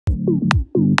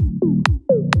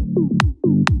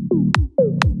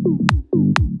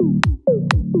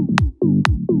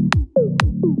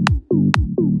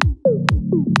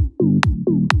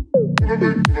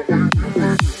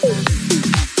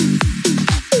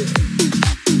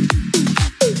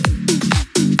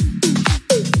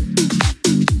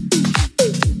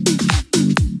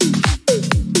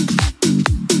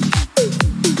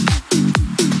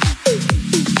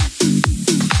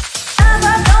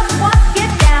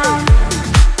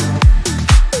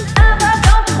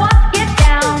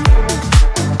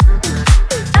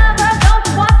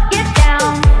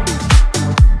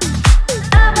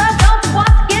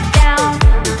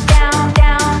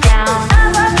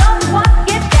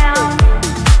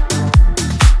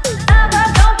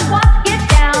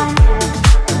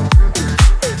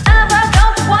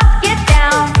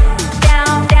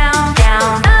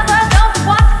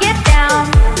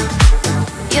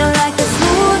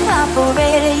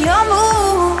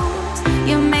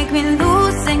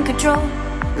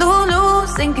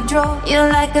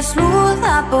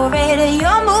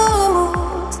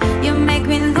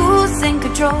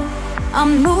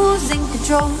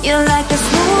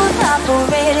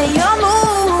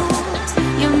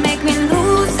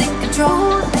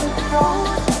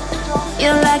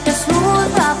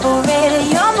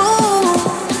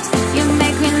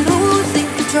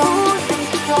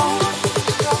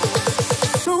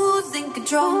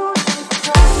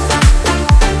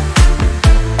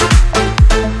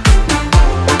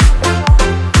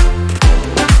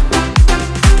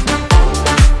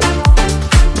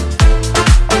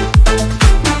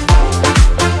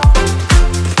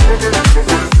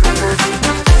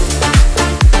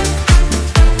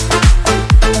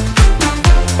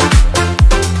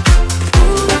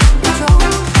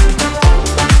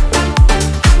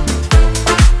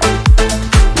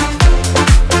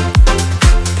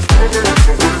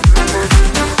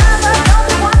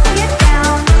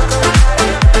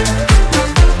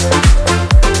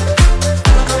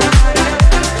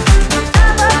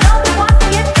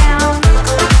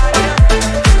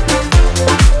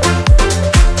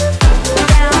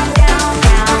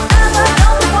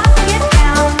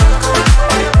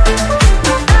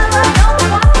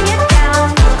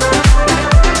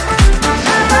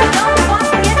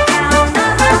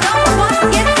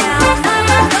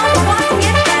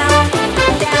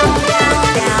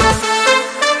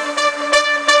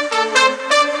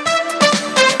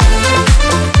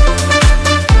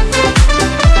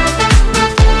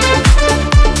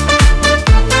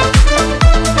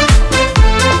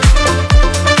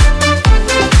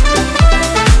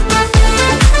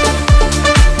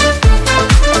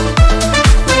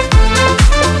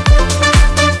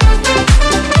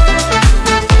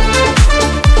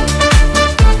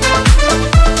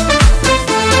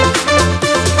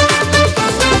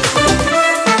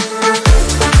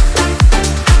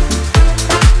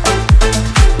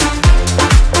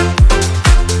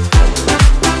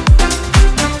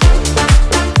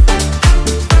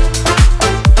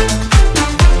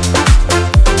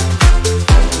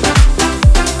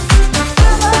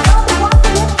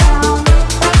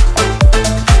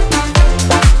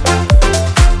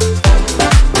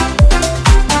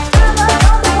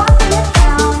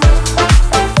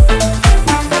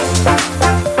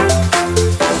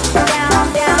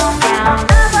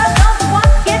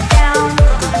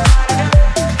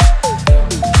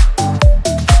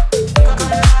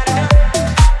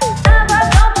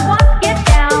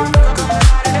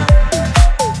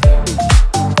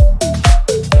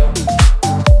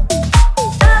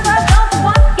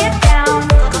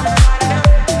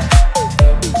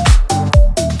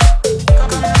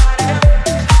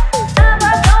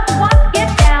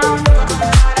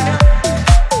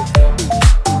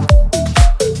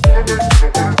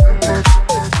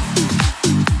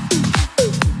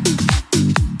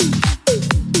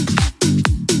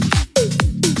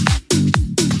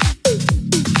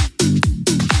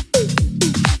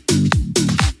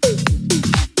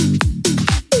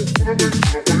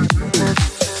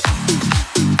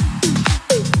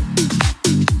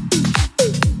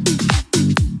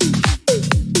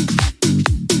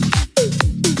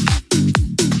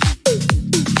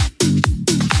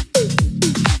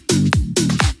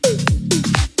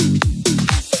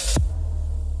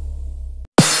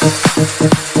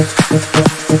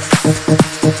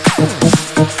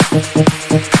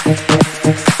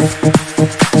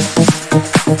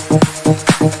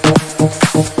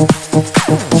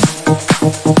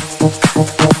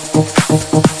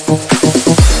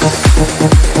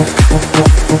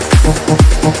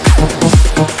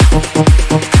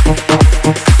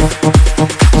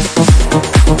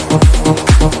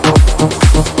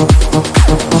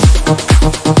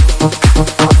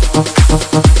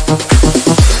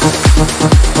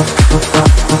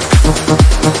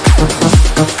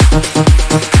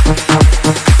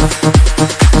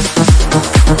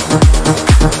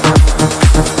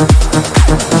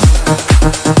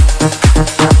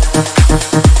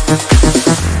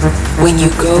you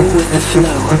go with the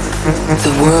flow,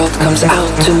 the world comes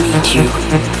out to meet you.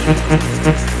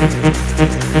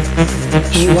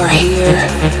 You are here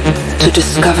to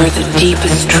discover the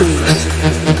deepest truth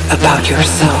about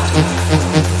yourself.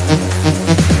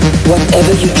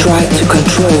 Whatever you try to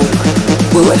control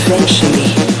will eventually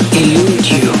elude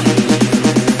you.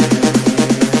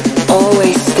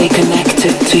 Always stay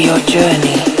connected to your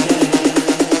journey.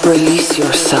 Release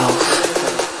yourself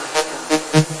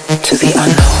to the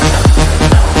unknown.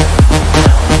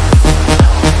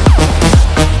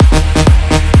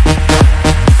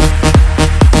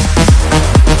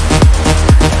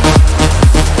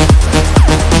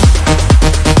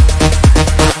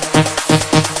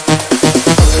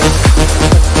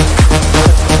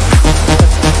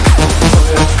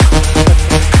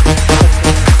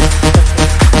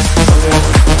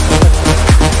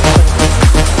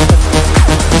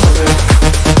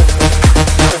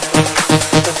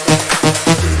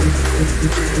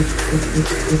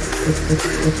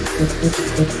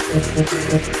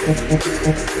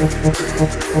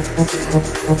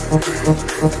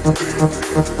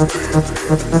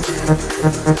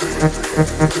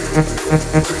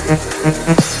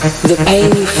 The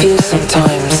pain you feel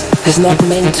sometimes is not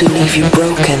meant to leave you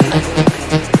broken,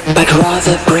 but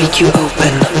rather break you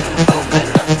open.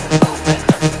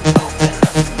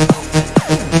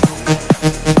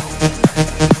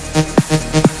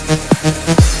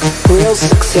 Real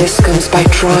success comes by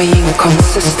trying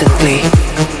consistently.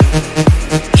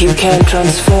 You can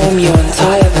transform your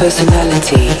entire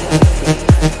personality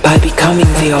by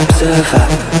becoming the observer.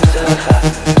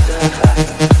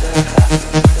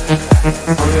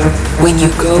 When you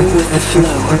go with the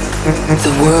flow,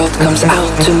 the world comes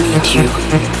out to meet you.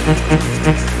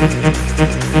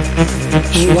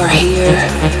 You are here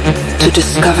to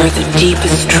discover the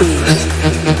deepest truth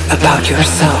about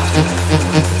yourself.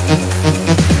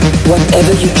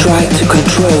 Whatever you try to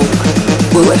control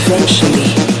will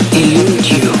eventually elude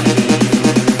you.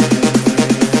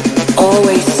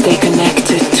 Always stay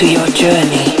connected to your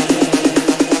journey.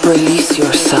 Release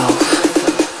yourself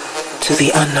to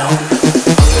the unknown.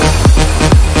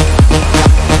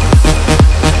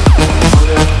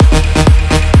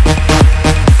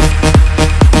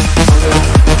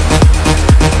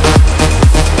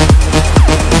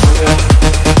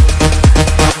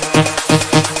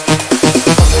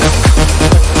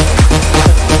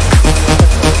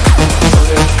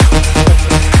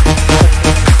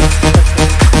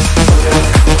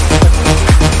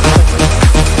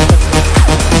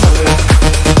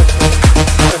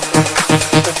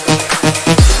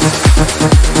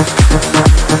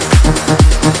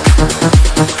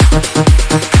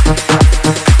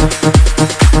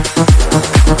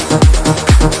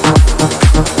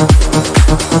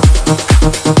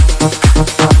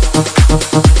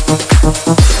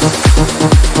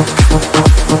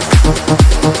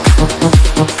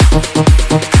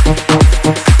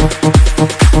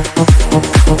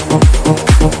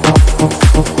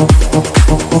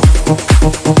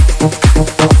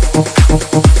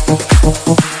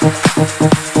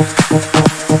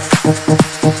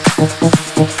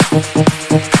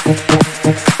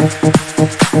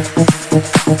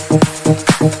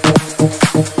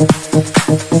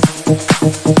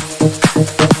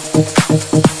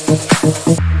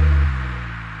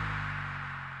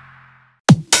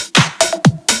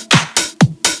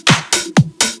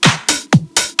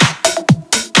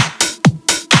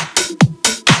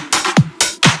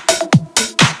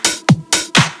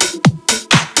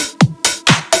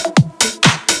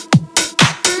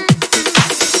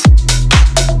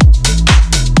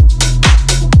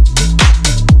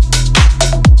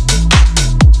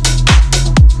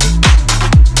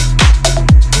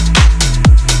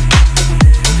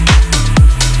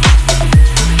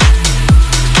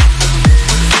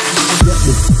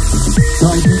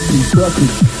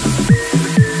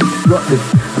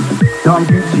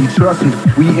 Trust me,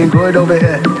 we ain't good over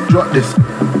here. Drop this,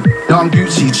 Dom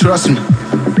Gucci, trust me.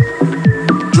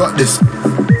 Drop this,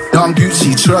 Dom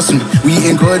Gucci, trust me. We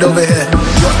ain't good over here.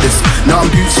 Drop this, Dom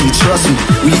Gucci, trust me.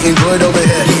 We ain't good over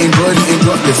here. He ain't good, he ain't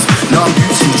drop this. Dom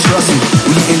Gucci, trust me.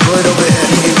 We ain't good over here.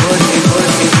 He ain't good, he ain't good,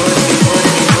 he ain't good, he ain't good, he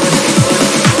ain't good.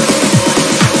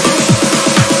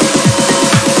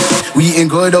 We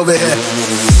ain't good over here.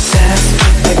 Dance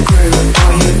with the groove,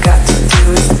 all you got to do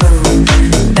is move.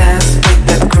 Dance with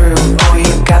the groove, all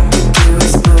you got to do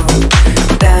is move.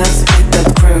 Dance with the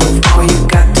groove, all you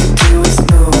got to do is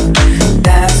move.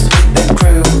 Dance with the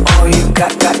groove, all you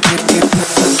got to do is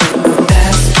move.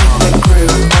 Dance with the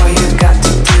groove, all you got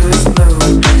to do is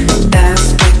move. Dance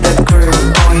with the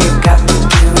groove, all you got to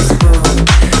do is move.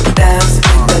 Dance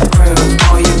with the groove,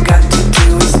 all you got to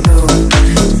do is move.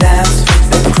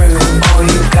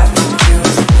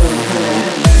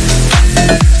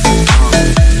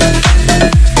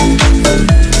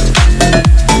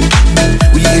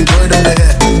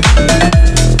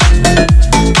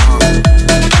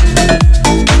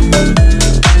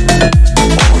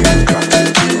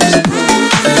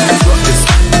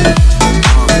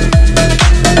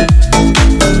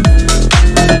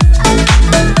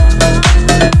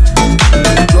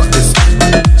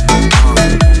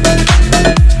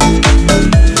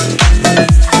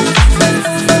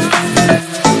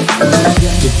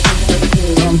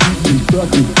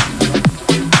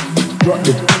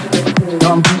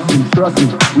 Gucci, trust me.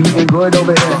 We ain't good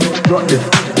over here. Drop this.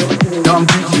 Dumb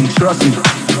Gucci, trust me.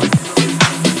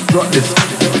 Drop this.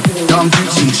 Dumb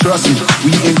Gucci, trust me.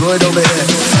 We ain't good over here.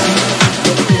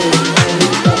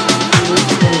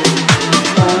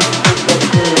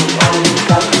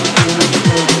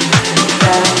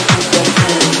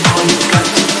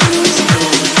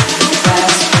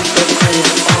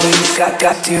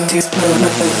 Got to do is move.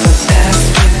 Dance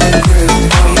with the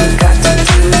groove. All you got to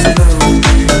do is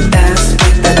move. Dance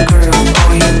with the groove.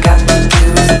 All you got to do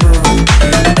is move.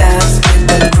 Dance with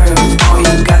the groove. All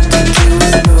you got to do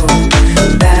is move.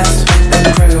 Dance with the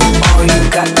groove. All you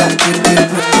got to do is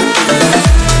move.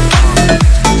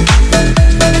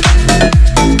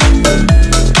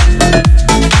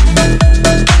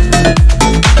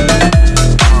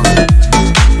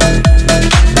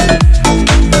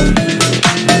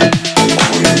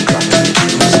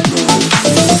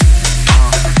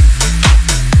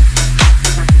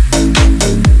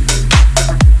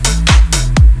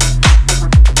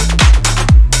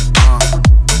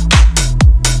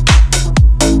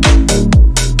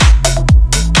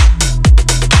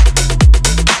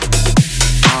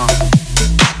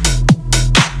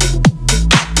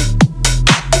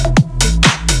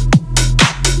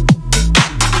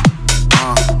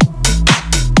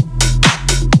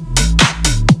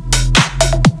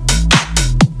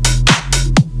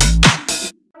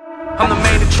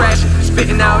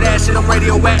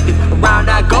 Radioactive, around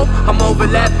I go, I'm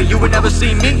overlapping. You would never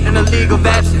see me in a league of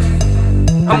absence.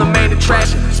 I'm the main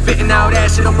attraction, spitting out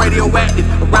acid, I'm radioactive.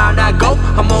 Around I go,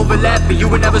 I'm overlapping. You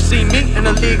would never see me in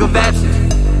a league of absence.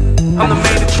 I'm the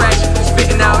main attraction,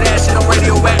 spitting out acid, I'm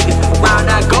radioactive. Around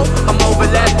I go, I'm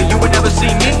overlapping. You would never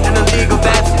see me in a league of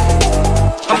absence.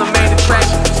 I'm the main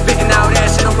attraction, spitting out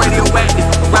acid, I'm radioactive.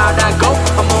 Around I go,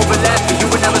 I'm overlapping. You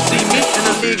would never see me in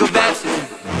a league of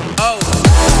absence. Oh.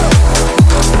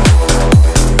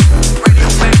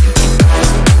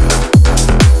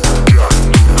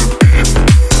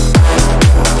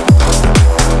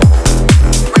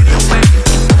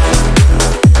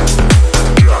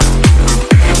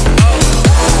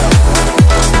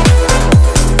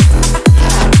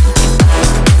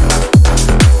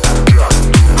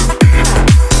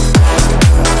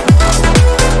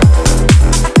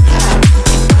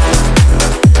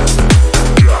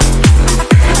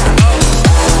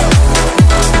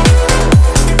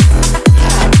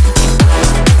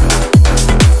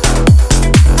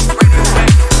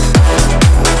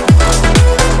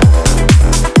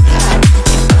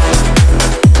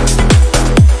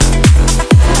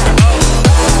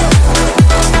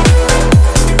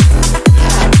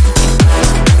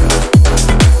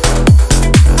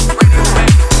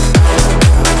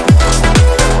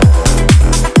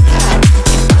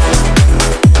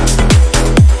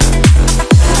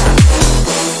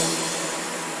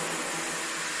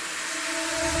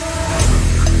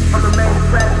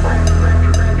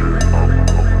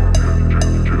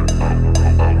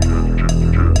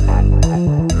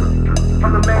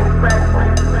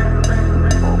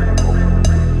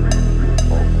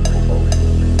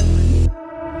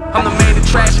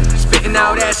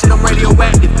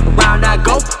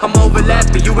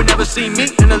 See me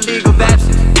in a league of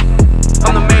absence.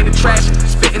 I'm the main attraction,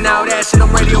 spitting out acid,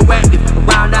 I'm radioactive.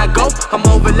 Around I go, I'm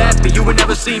overlapping. You would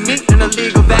never see me in a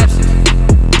league of absence.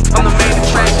 I'm the main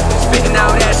attraction, spitting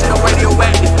out acid, I'm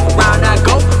radioactive. Around I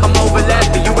go, I'm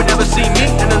overlapping. You would never see me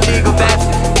in a league of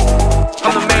absence.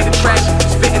 I'm the main attraction,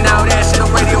 spitting out acid,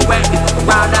 I'm radioactive.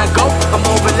 Around I go, I'm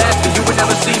overlapping. You would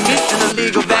never see me in a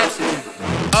league of absence.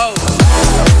 Oh.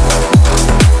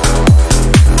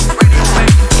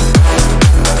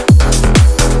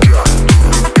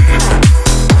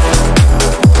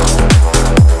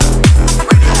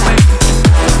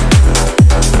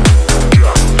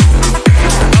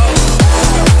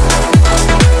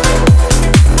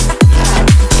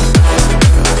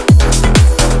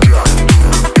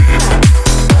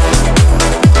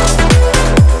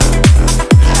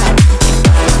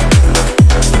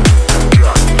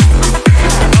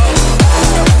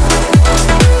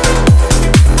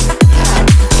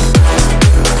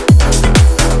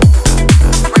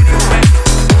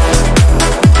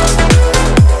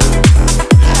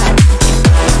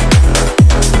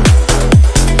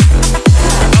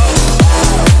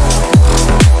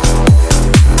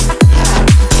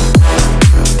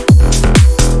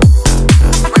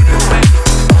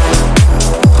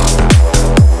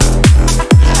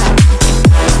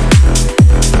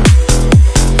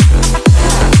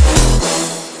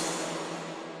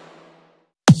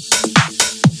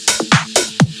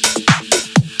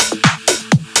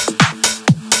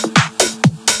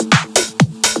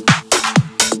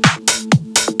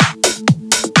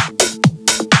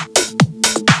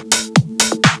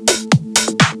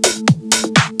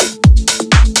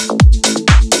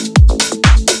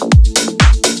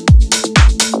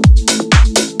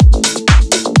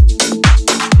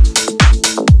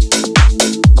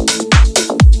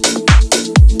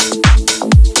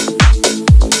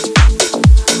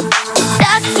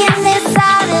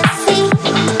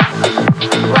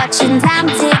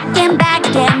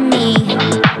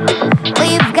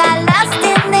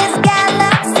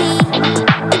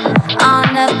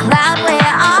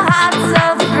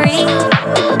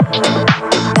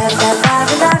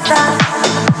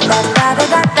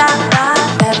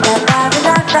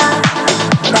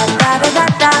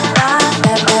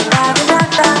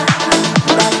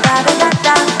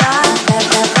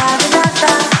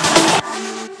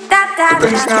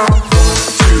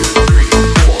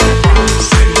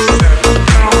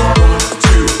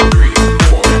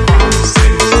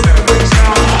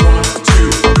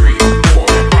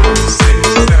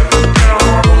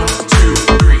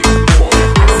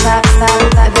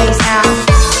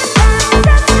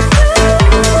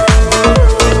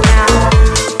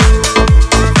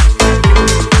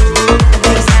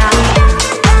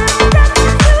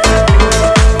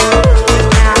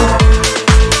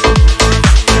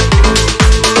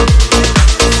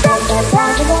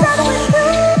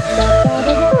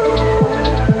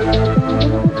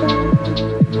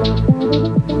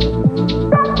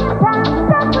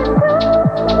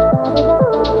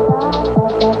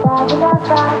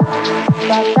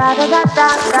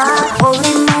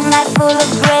 Holy moonlight full of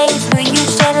grace, will you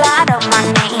shed light on my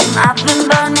name? I've been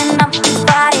burning up these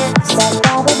fires,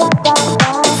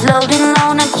 floating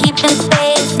low and keeping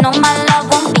space. No, my love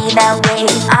won't be that way.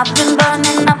 I've been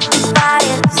burning up these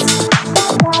fires,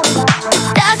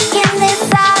 stuck in this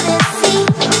odyssey,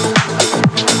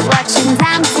 watching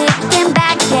time ticking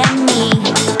back at me.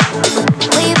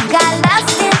 We've got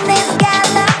lost in this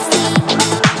galaxy,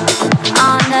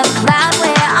 on a cloud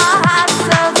where our hearts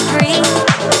are free.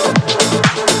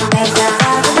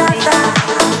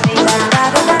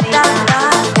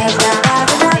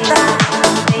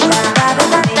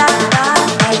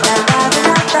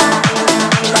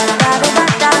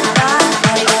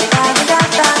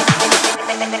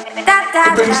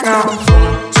 Bass now.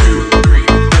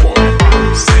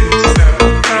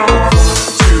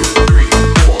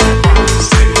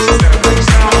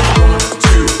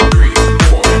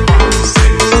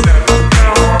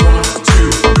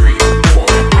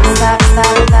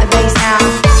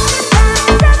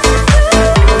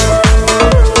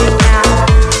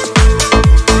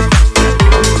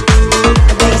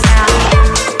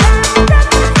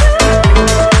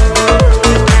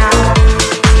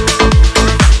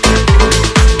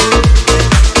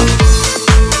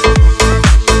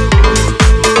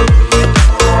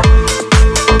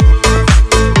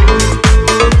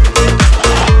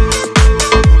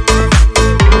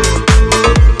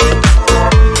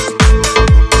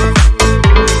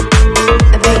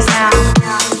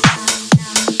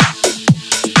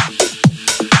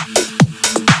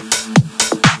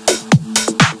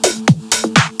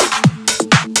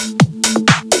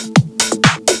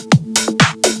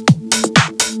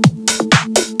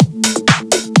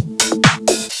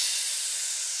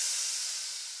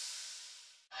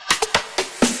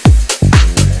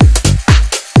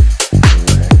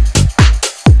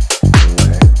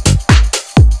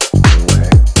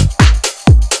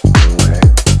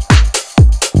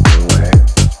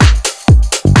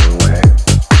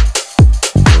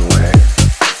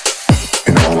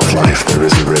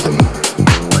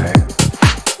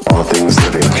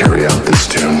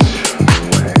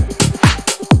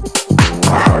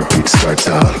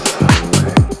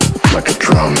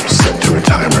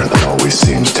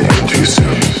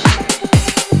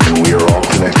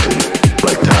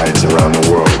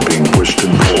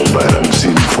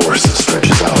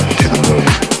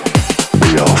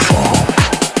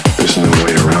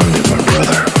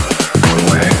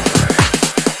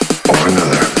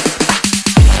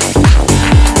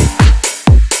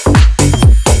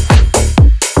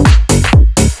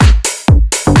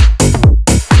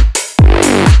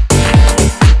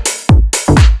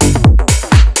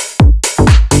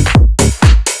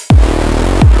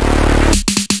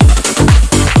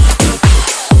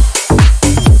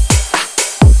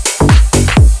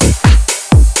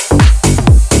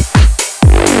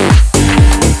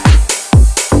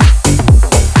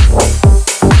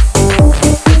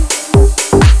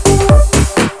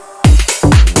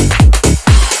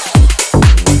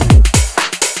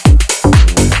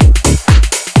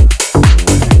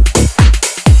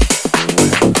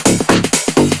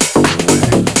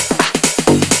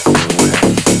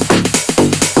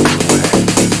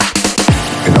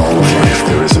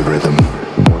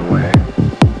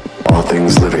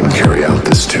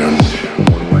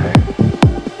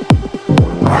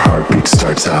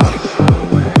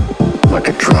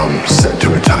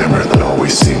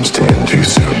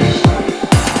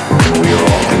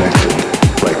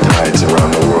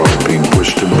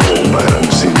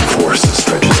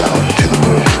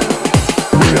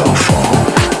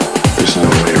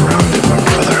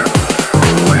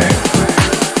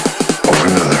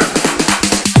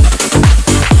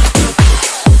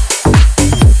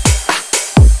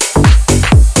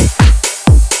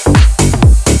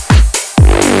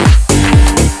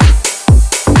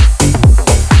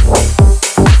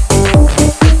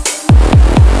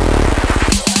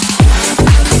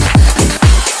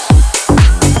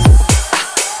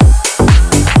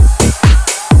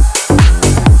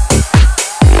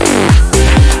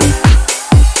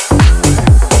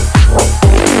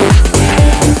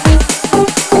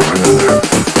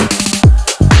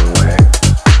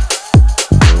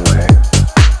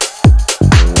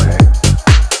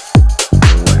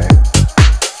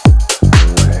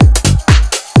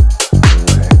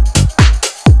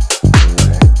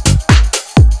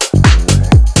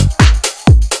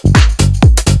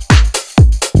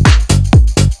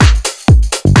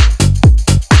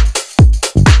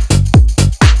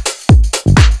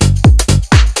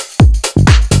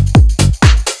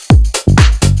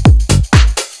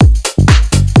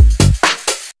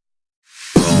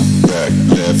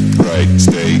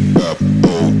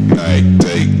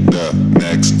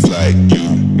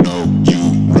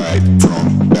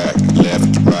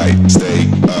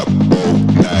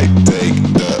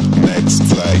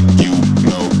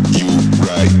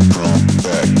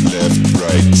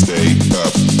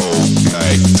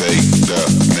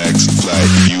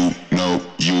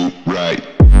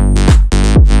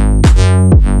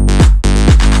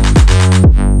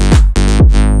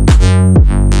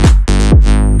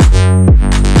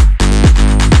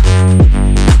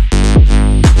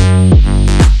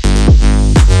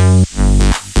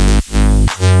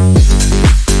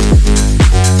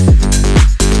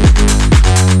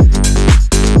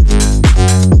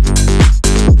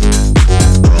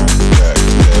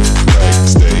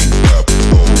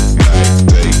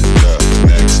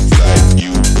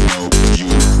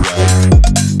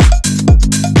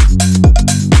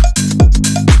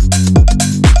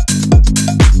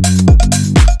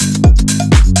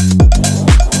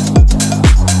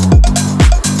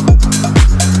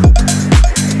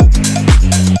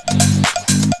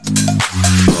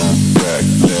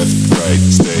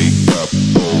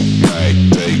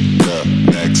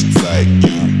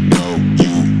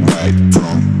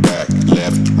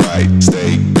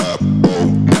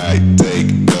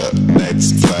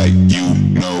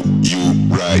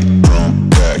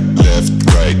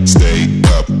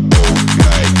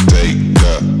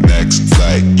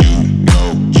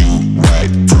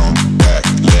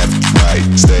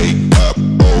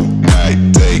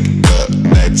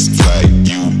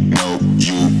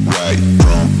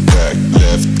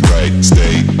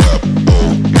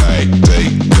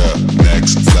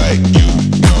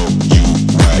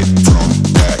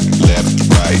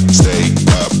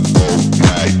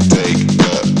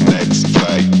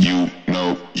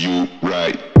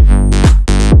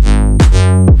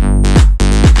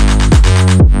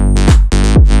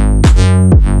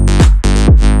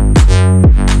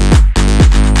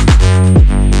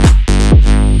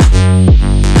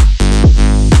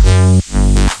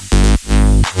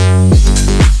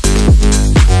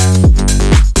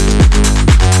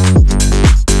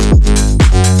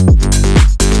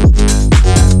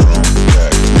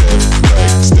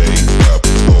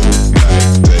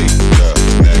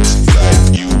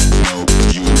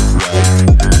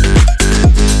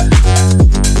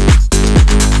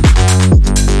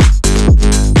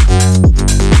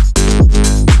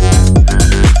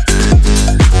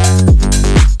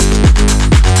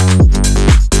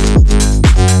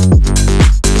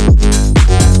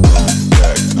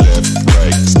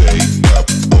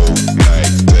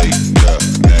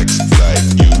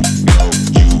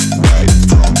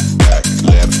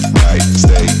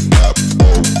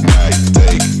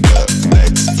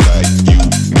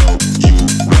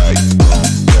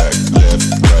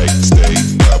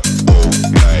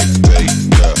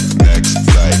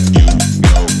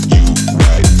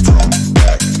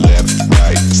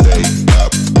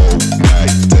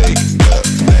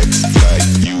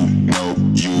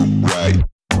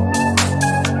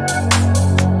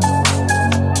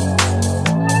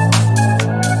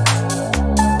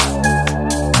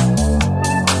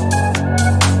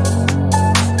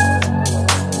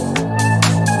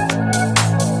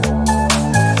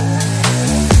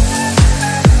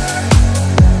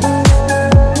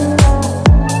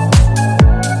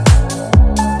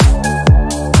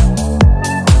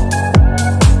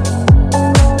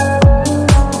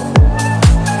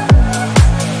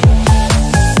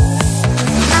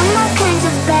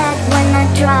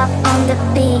 drop on the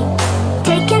beat.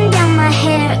 Taking down my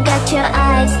hair, got your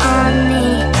eyes on me.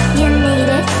 You need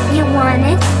it, you want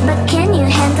it, but can you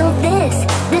handle this?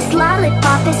 This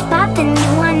lollipop is popping, you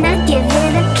wanna give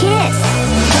it a kiss.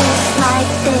 Kiss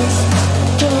like this,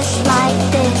 kiss like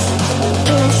this,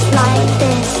 kiss like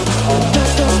this,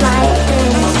 kiss like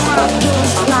this,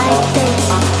 kiss like this,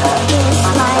 kiss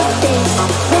like this.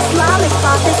 This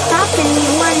lollipop is popping,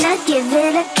 you wanna give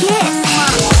it a kiss.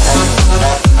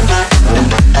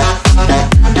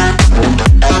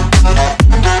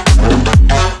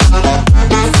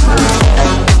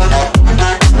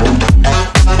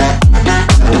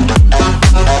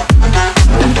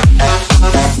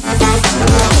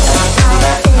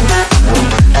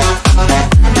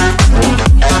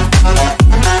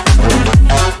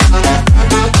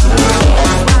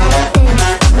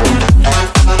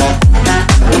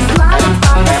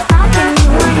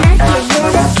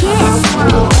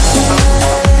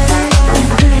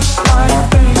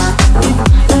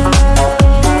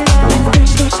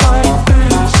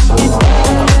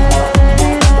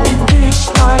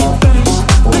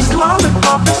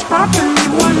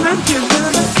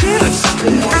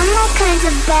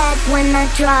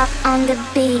 Drop on the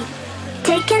beat.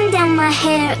 Taking down my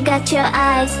hair, got your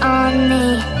eyes on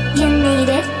me. You need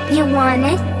it, you want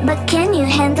it, but can you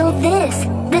handle this?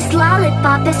 This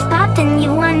lollipop is popping,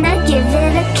 you wanna give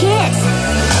it a kiss.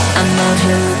 I'm out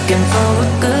here looking for a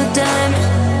good time.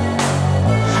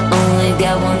 Only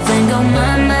got one thing on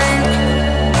my mind.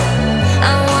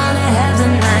 I wanna have the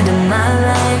night of my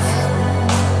life.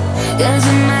 'Cause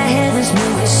in my head this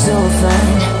movie's so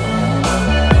fine.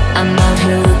 I'm out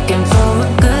here looking for a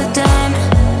good time.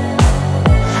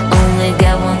 Only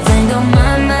got one thing on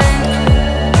my mind.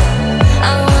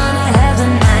 I wanna have the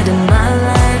night of my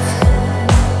life.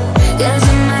 'Cause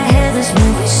in my head this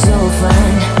movie's so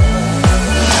fine.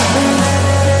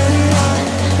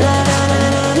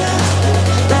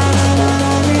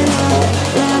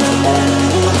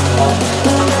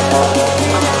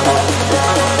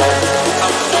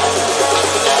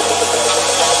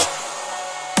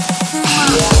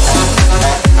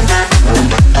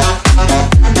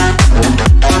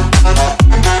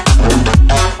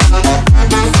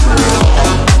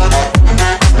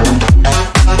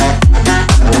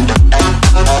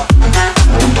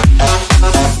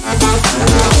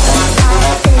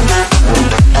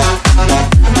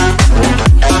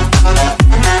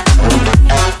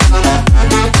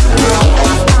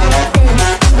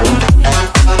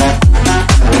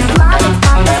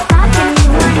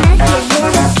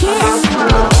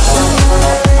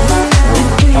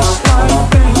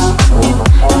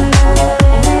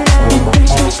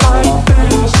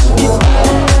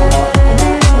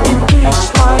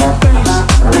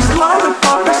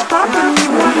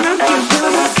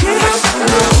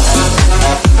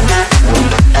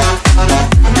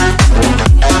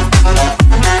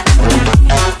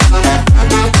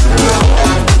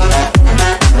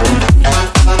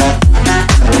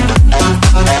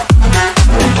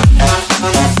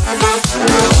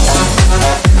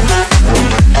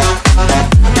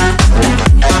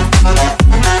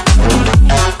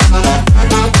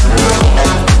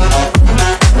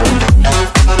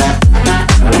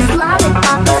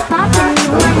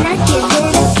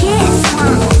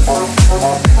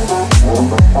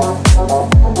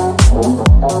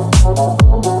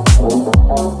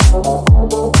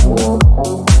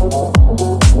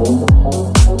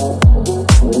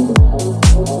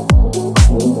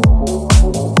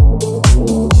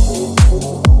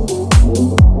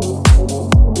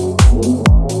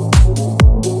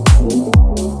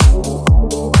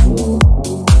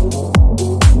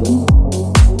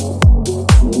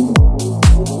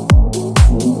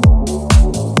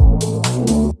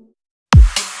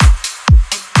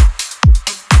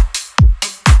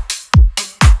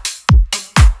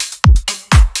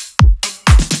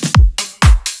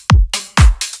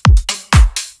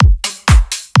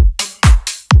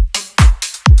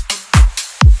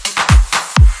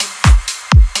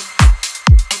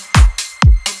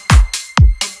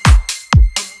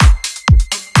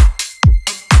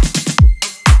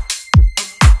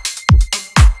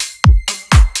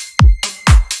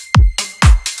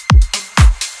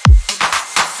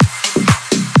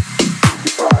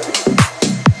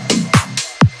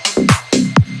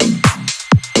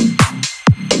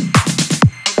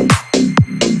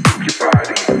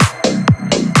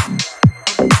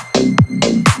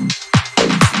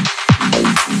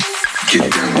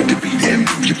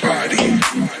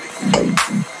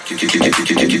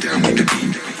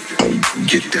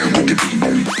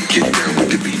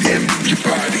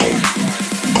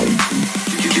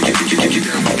 Get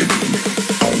down with the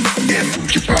beat and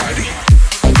move your body.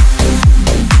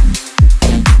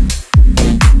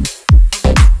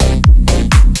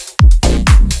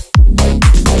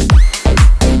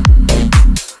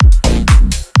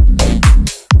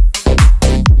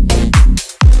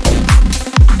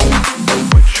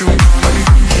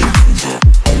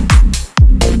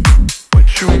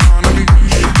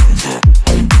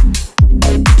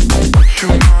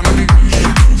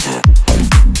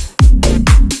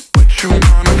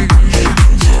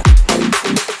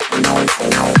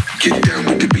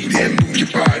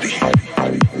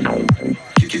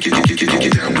 Get down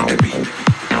with the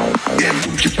beat and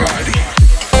move your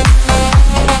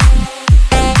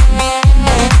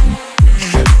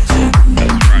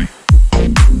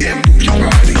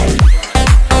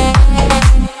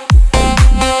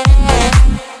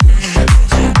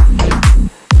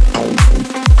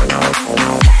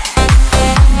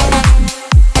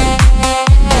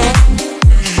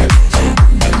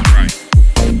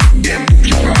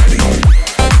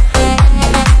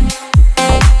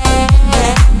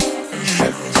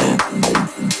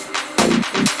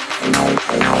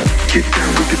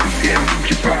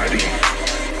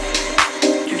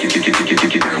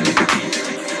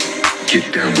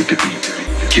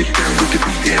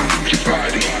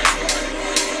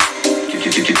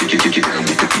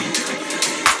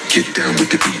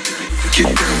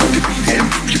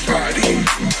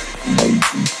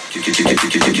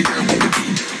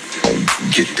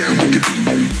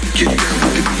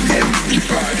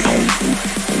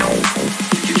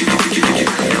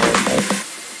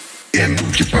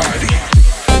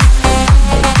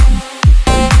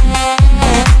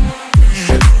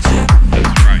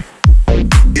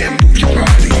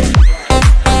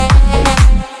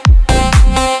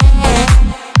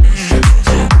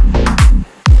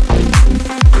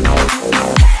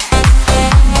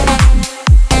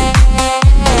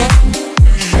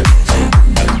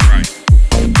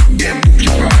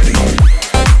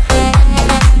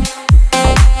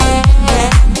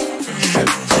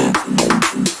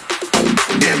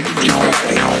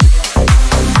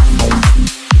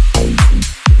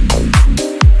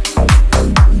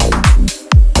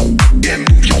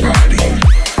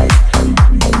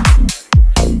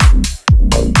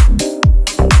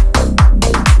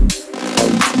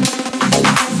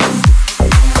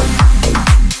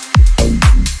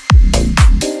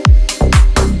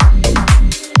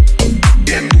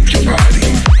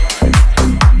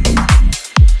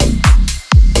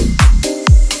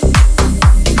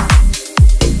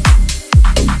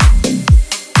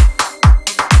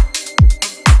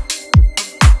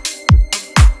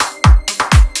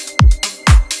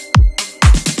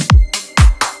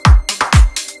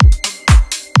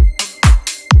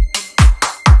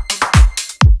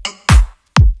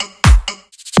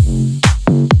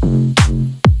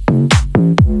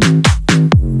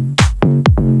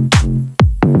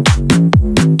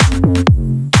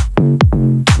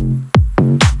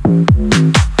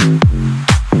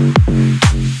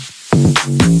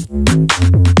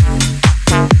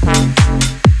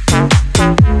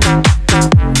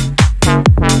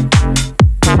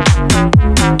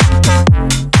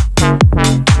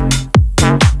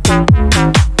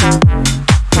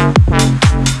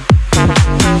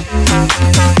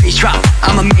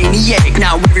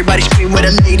Everybody scream where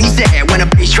the ladies at. When a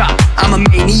bass drop, I'm a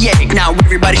maniac. Now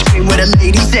everybody scream where the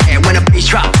ladies at. When a bass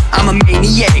drop, I'm a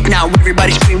maniac. Now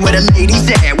everybody scream where the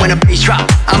ladies at. When a bass drop,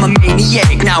 I'm a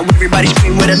maniac. Now everybody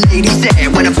scream where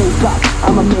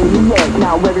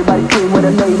the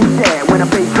ladies at. When a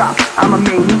bass drop, I'm a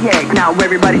maniac. Now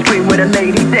everybody scream where the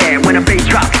ladies at. When a bass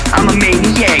drop, I'm a maniac.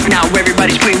 Now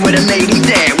everybody scream where the ladies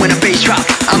at. When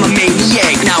a bass drop,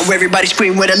 everybody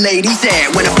scream where the ladies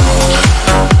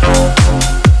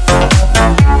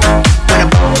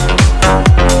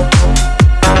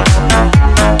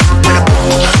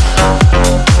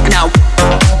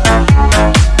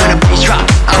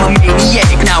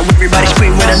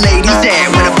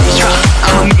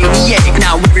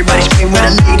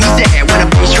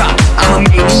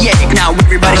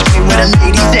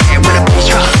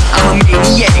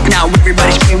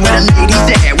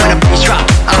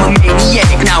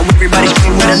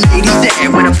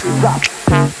When a bass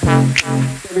drop,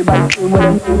 everybody scream where the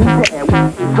ladies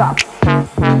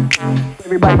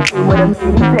at. When a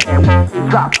bass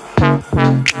drop,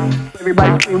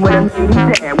 everybody scream where the ladies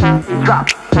at. When a bass drop,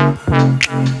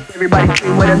 everybody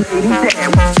scream where the ladies at. When a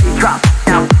bass drop,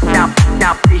 now,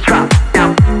 bass drop, now,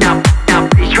 bass drop, now,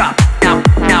 bass drop, now,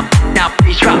 bass drop, now,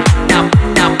 bass drop,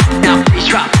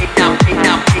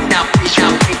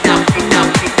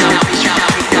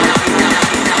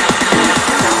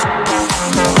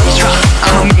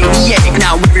 I'm a maniac.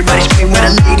 Now everybody scream where the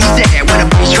ladies at. When a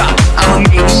bass drop, I'm a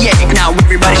maniac. Now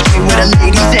everybody scream where the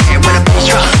ladies at. When a bass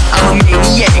drop, I'm a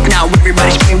maniac. Now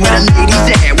everybody scream where the ladies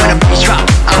at. When a bass drop,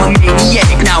 I'm a maniac.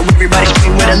 Now everybody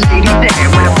scream where the ladies at.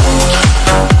 When a bass drop,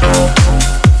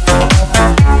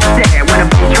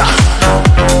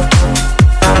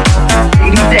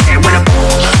 ladies at.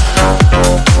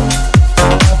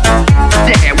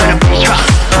 When a bass drop,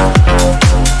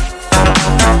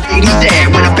 ladies at.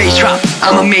 When a bass drop,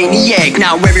 I'm a maniac.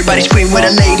 Now everybody scream where the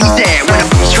ladies at. When a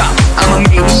bass drop, I'm a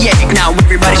maniac. Now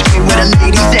everybody scream where the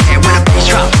ladies at. When a bass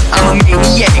drop, I'm a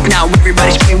maniac.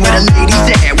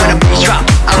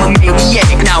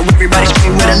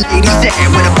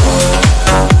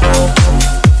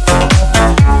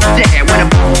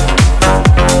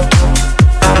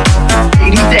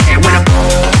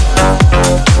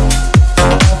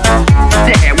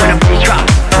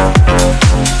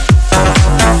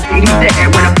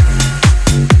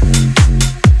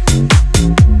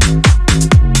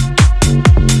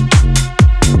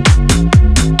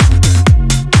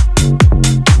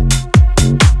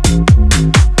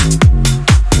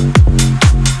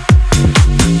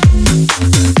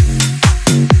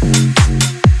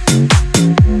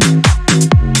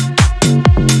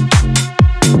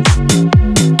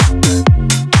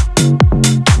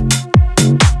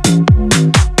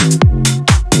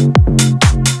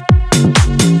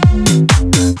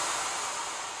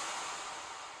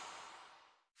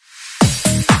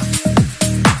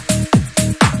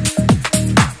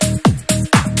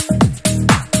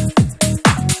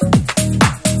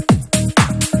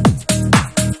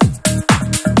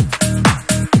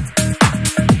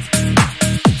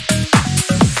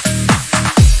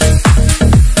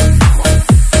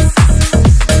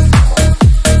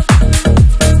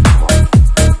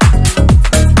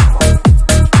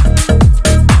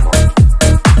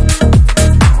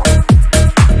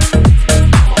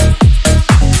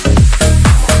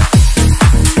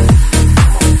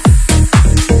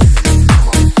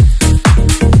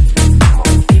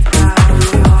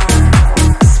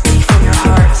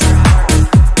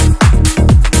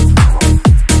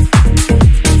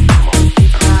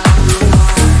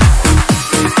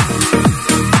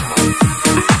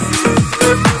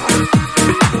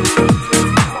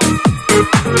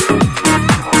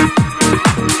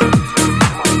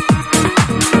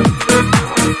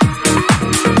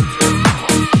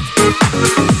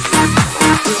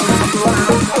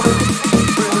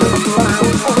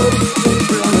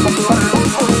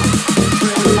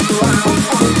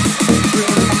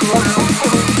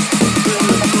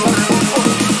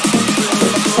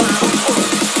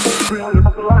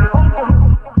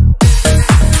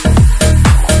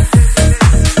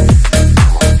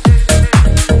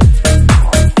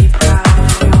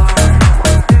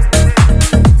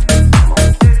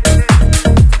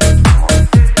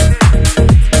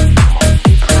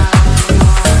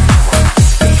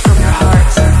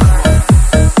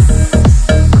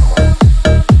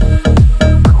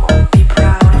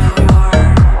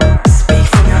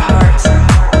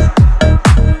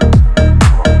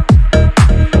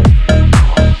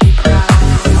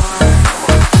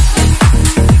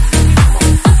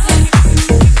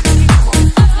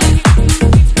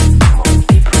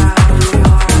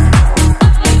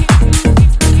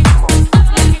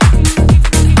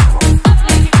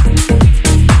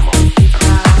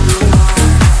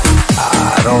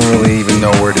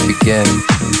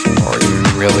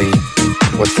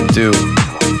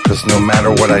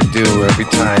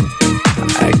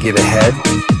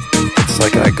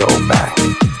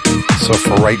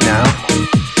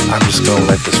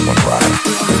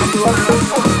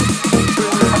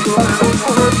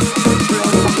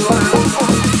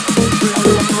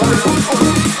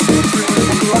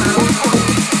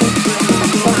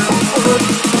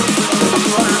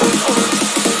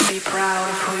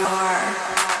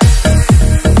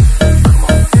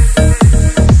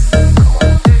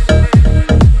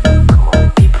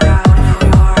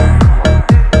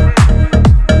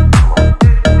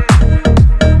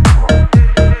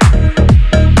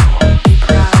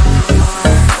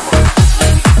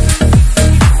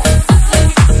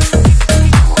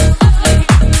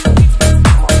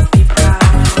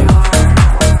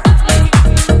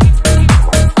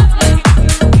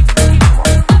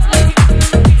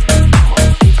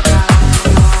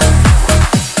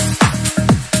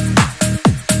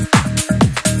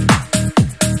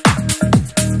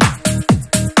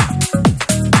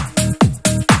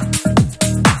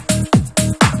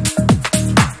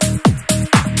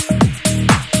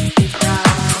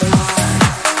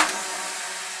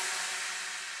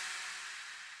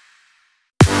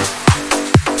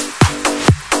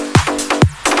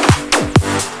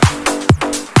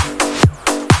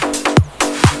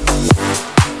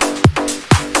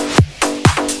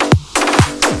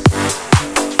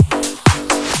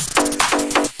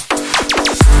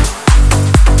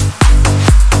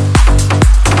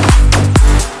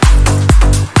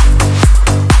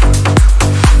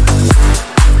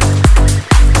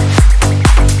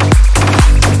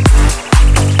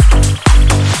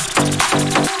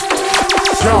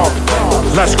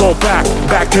 Let's go back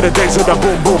to the days of the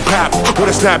boom boom pap. With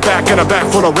a snapback and a bag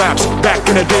full of raps. Back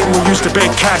in the day when we used to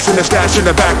bake cash in the stash in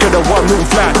the back of the one room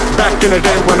flat. Back in the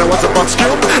day when I was a buck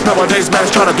skill. Nowadays man's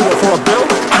trying to do it for a bill.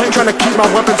 I ain't trying to keep my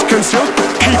weapons concealed.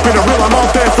 Keeping it real, I'm out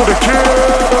there for the kill.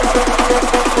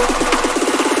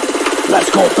 Let's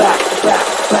go back.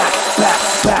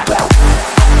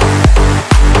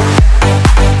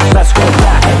 Let's go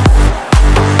back.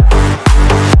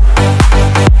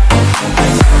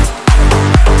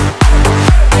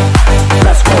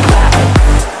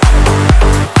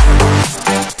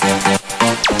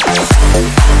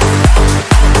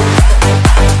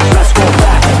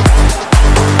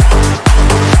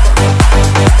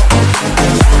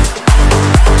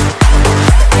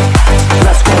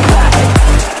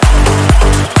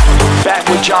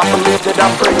 Y'all believe that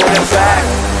I'm bringing it back.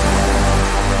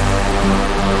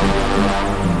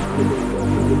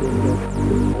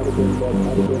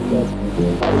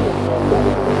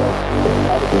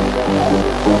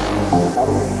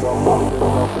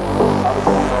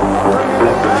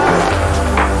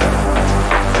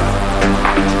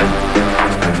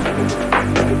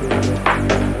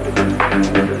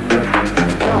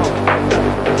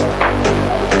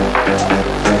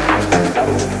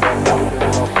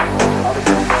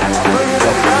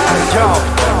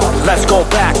 Let's go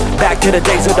back to the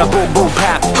days of the boom boom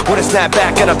pap. With a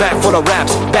snapback and a bag full of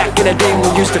raps. Back in the day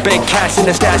when we used to bake cash in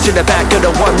the stash in the back of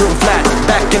the one room flat.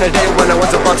 Back in the day when I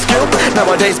was a buck skill.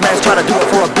 Nowadays man's trying to do it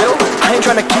for a bill. I ain't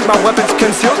trying to keep my weapons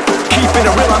concealed. Keeping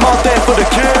it real, I'm out there for the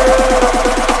kill.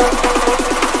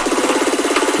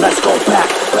 Let's go back.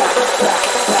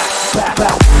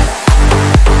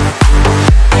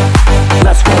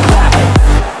 Let's go back.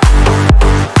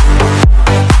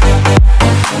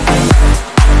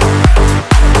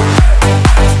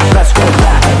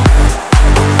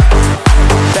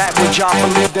 Y'all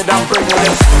believe that I'm bringing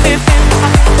it.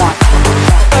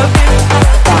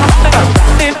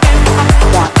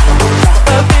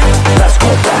 Let's go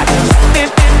back.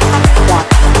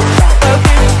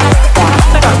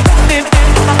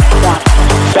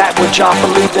 Back with y'all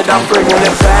believe that I'm bringing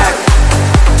it back.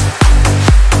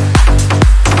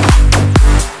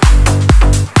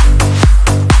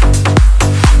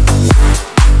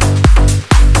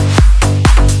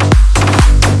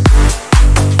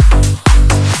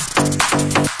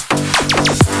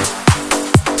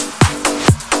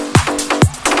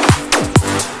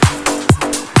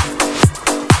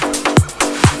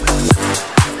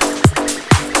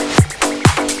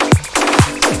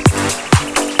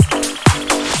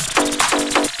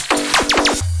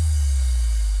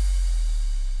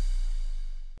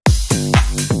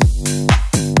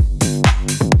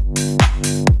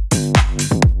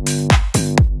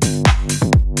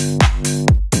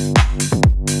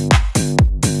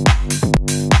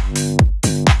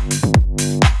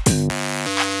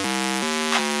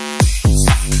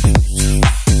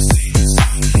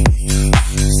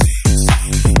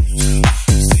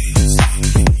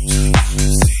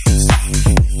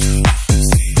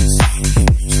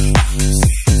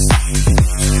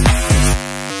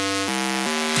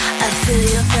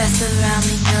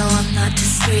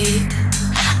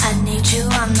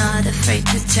 afraid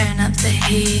to turn up the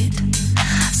heat.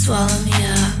 Swallow me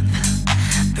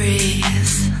up, breathe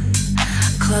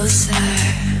closer,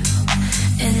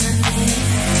 enemy.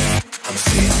 I'm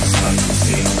seeing the sun, I'm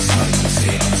seeing the sun, I'm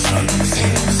seeing the sun, I'm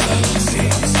seeing the sun, I'm seeing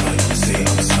the sun, I'm seeing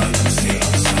the sun, I'm seeing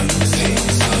the sun, I'm seeing the sun, I'm seeing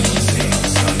the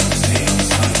sun, I'm seeing the sun, I'm seeing the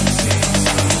sun, I'm seeing the sun.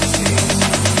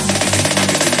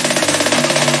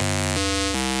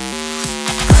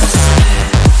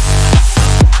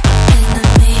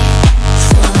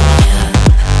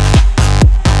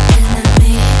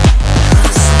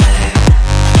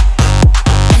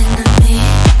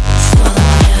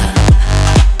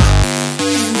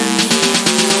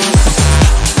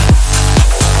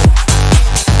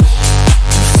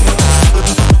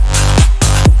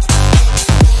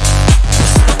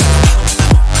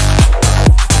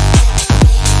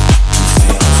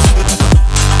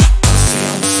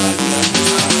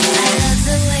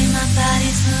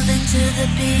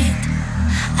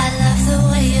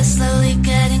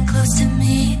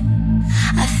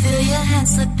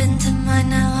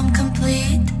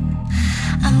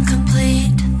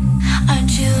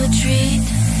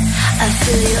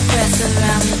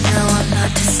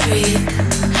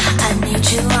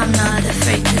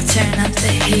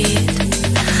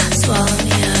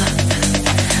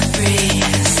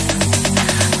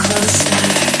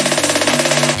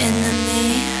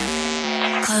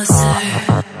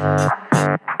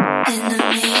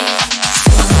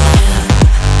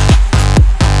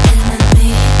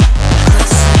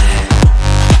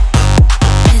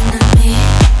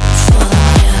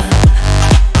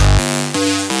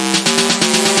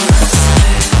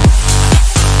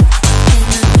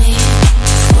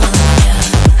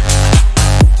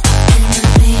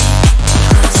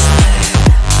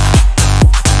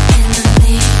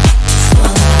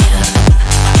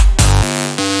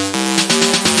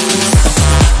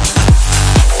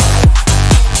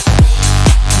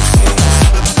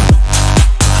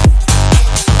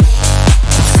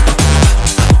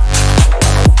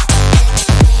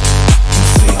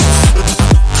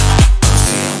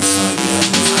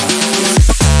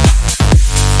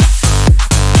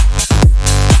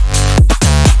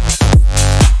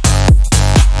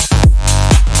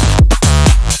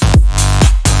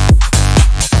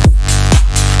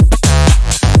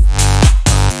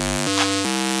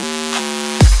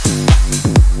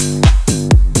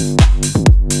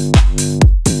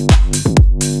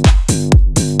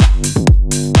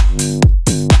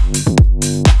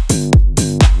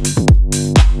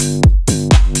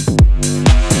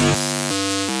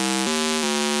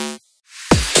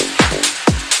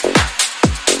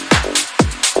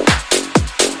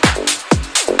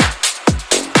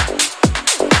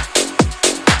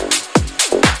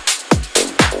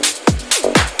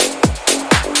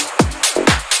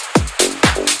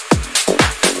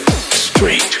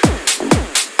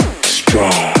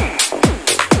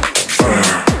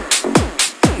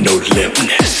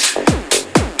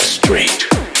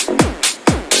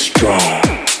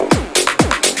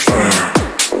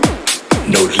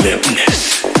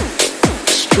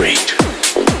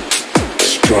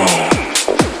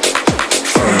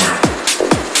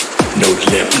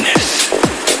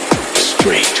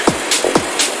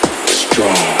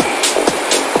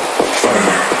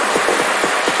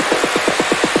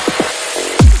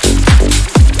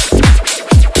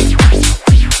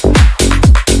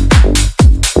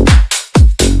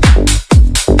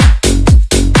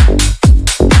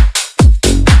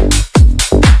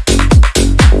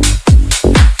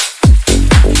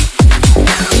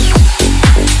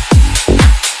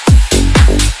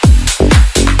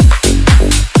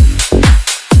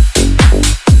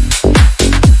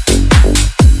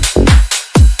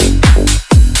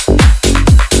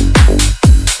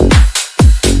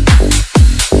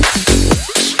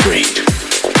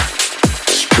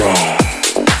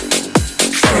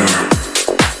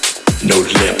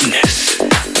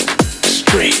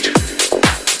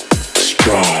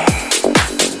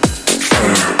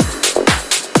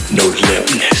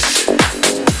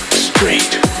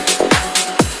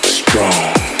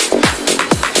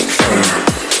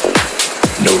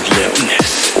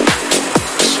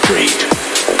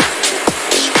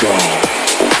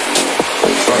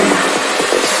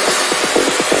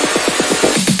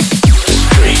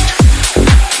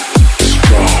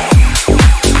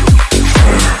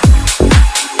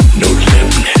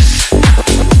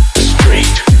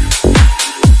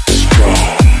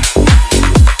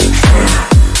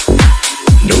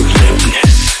 No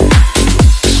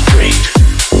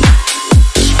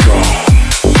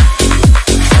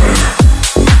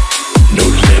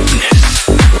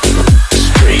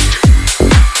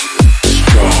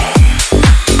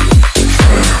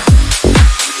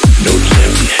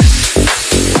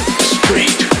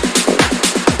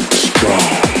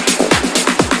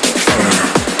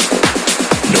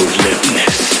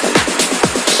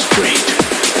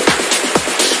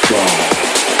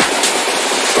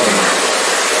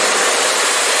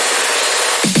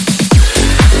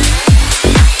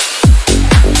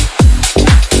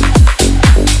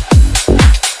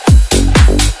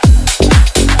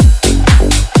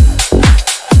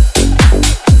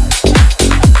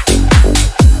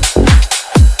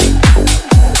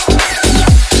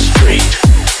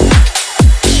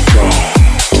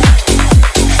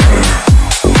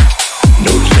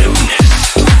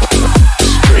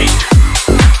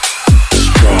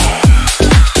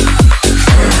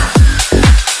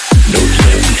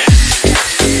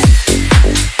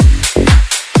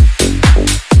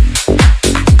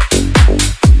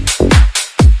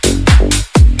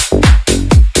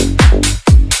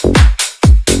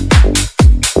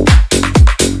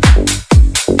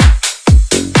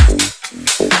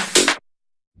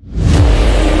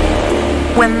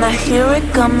When I hear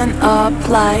it coming up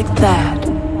like that,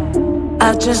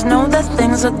 I just know that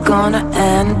things are gonna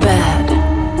end bad.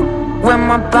 When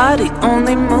my body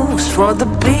only moves for the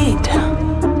beat,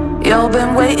 you've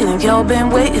been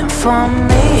waiting for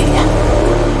me.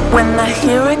 When I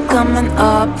hear it coming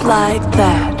up like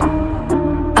that,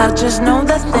 I just know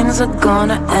that things are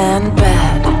gonna end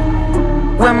bad.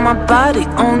 When my body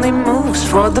only moves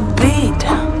for the beat,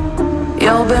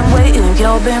 you've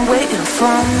been waiting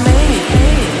for me.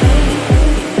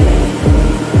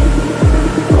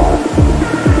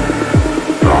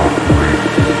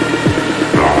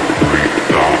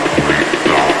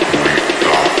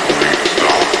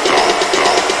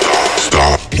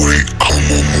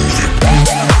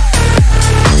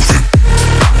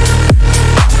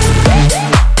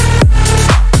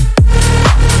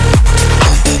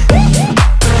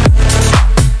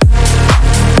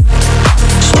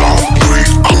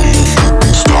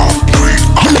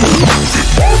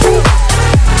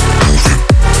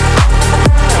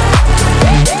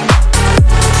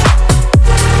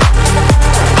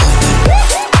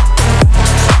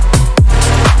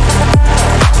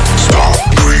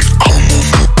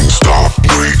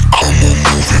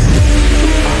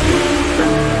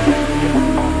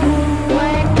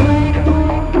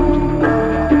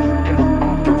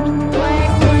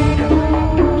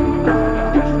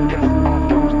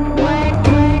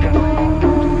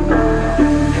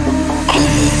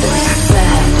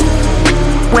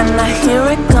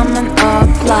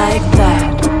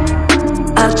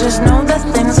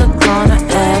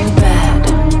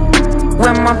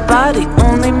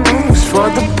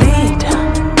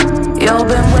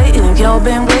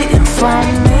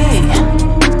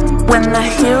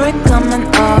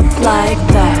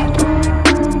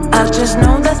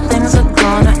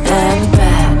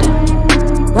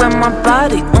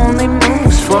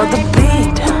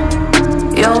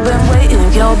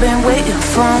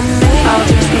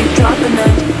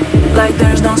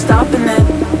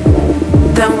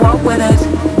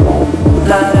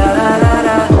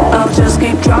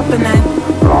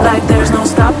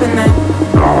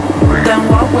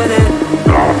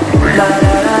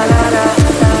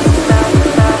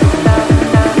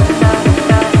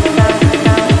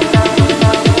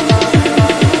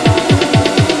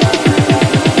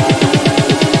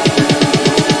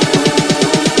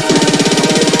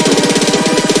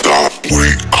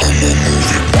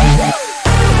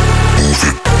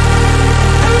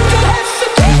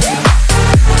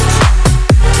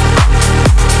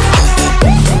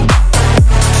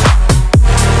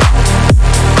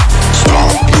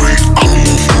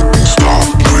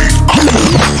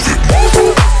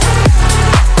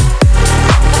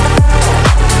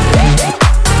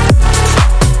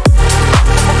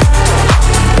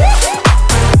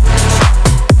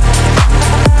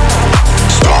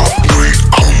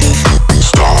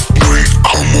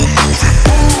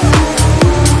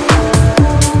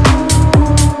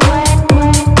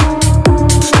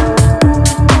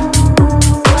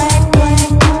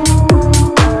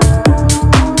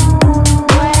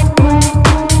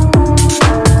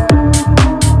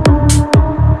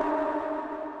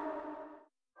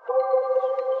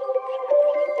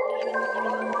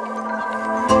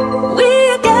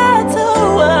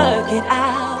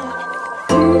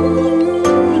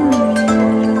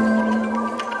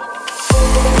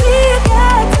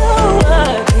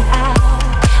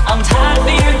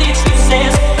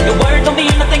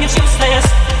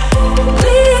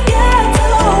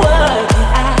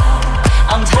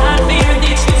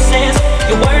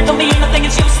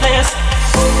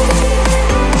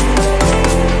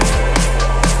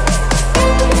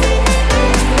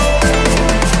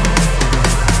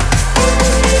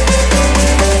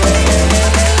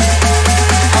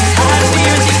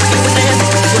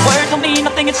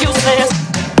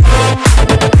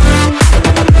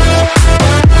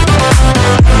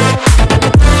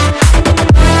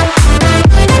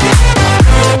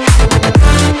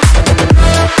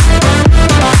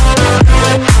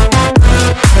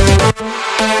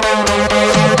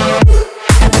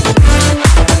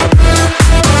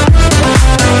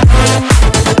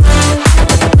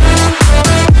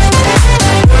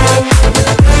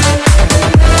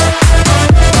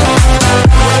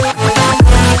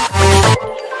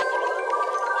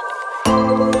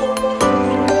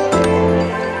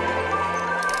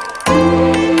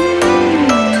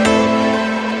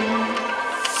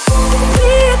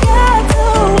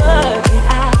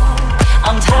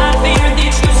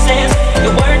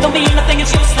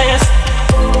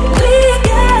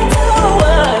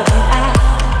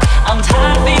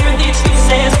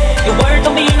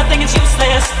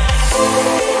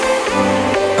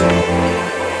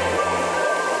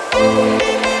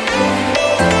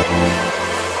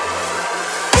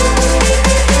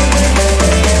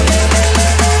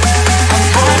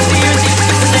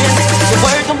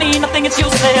 it's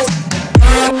useless.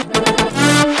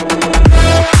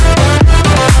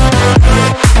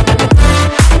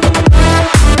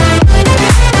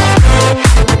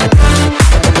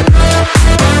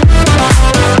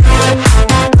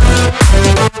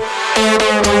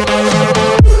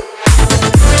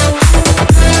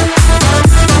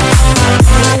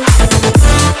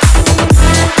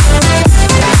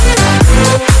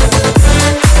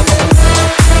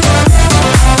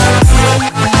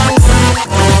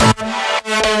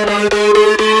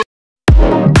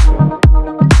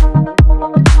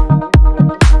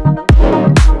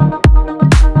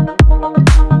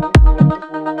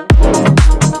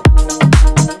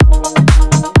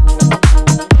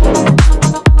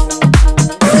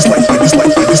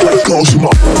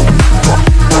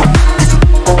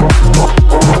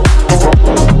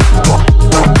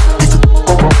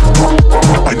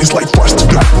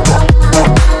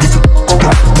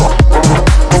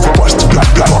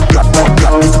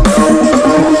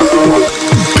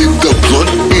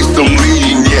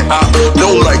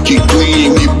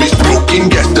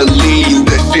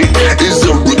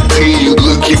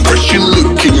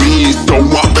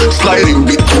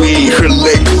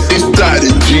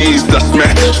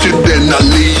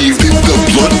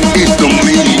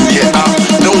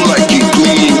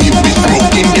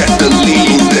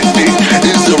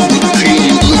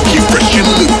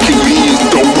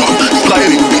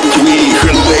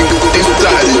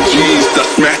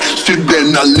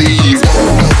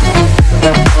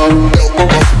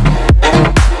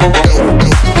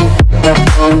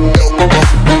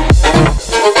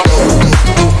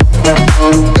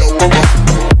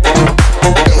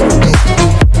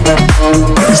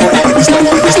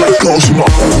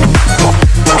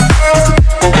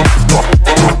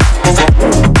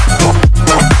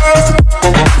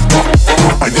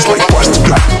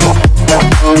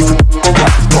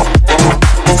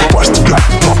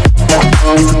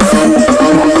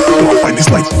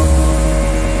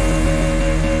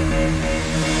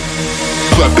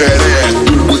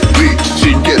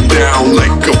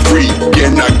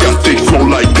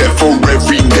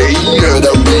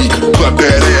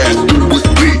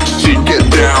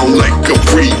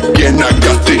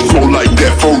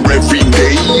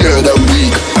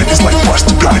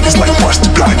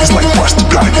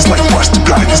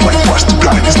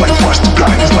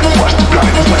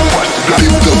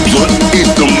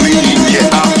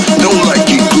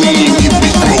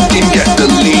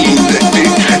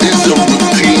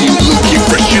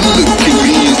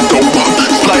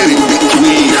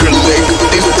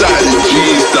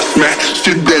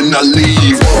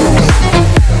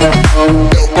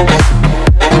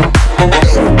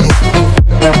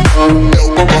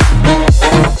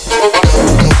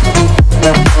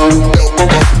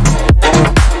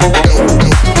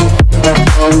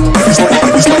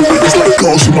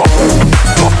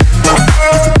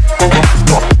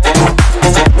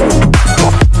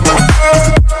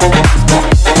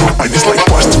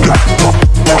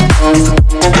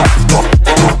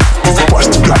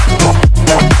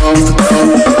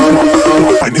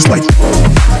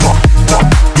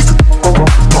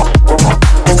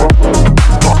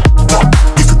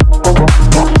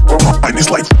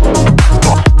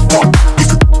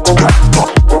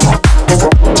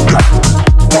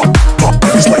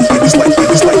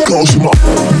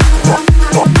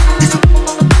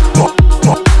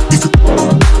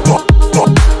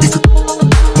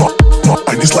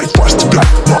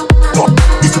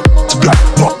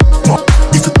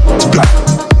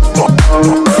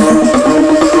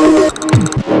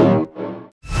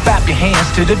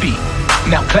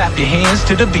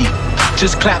 To the beat.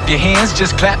 Just clap your hands,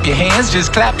 just clap your hands,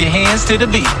 just clap your hands to the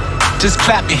beat. Just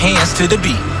clap your hands to the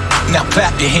beat. Now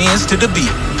clap your hands to the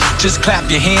beat. Just clap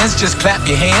your hands, just clap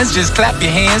your hands, just clap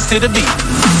your hands to the beat.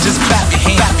 Just clap your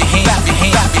hands, clap your hands,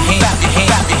 clap your hands, clap your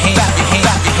hands, clap your hands, clap your hands, clap your hands,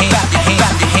 clap your hands, clap your hands, clap your hands, clap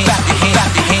your hands, clap your hands, clap your hands, clap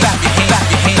your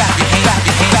hands, clap your hands,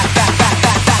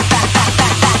 clap your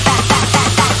hands,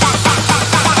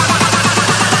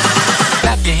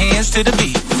 clap your hands to the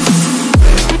beat.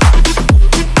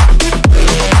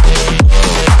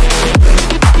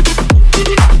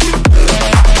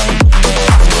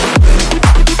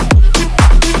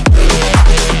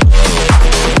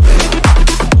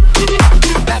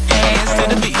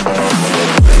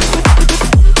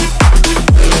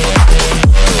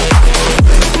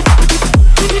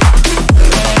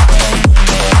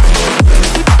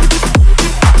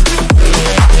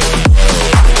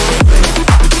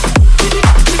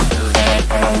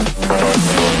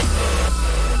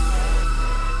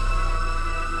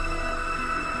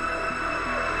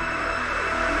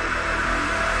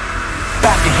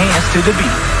 to the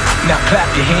beat. Now clap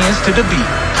your hands to the beat.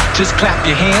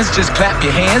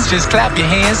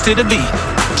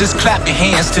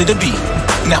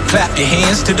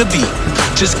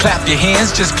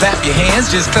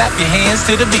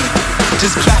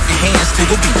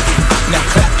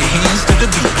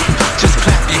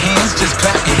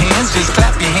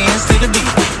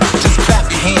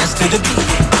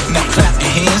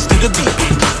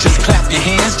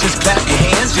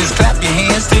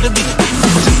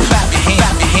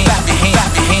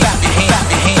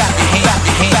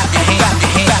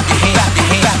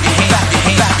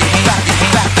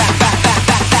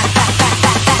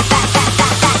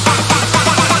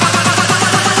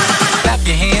 Clap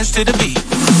your hands to the beat.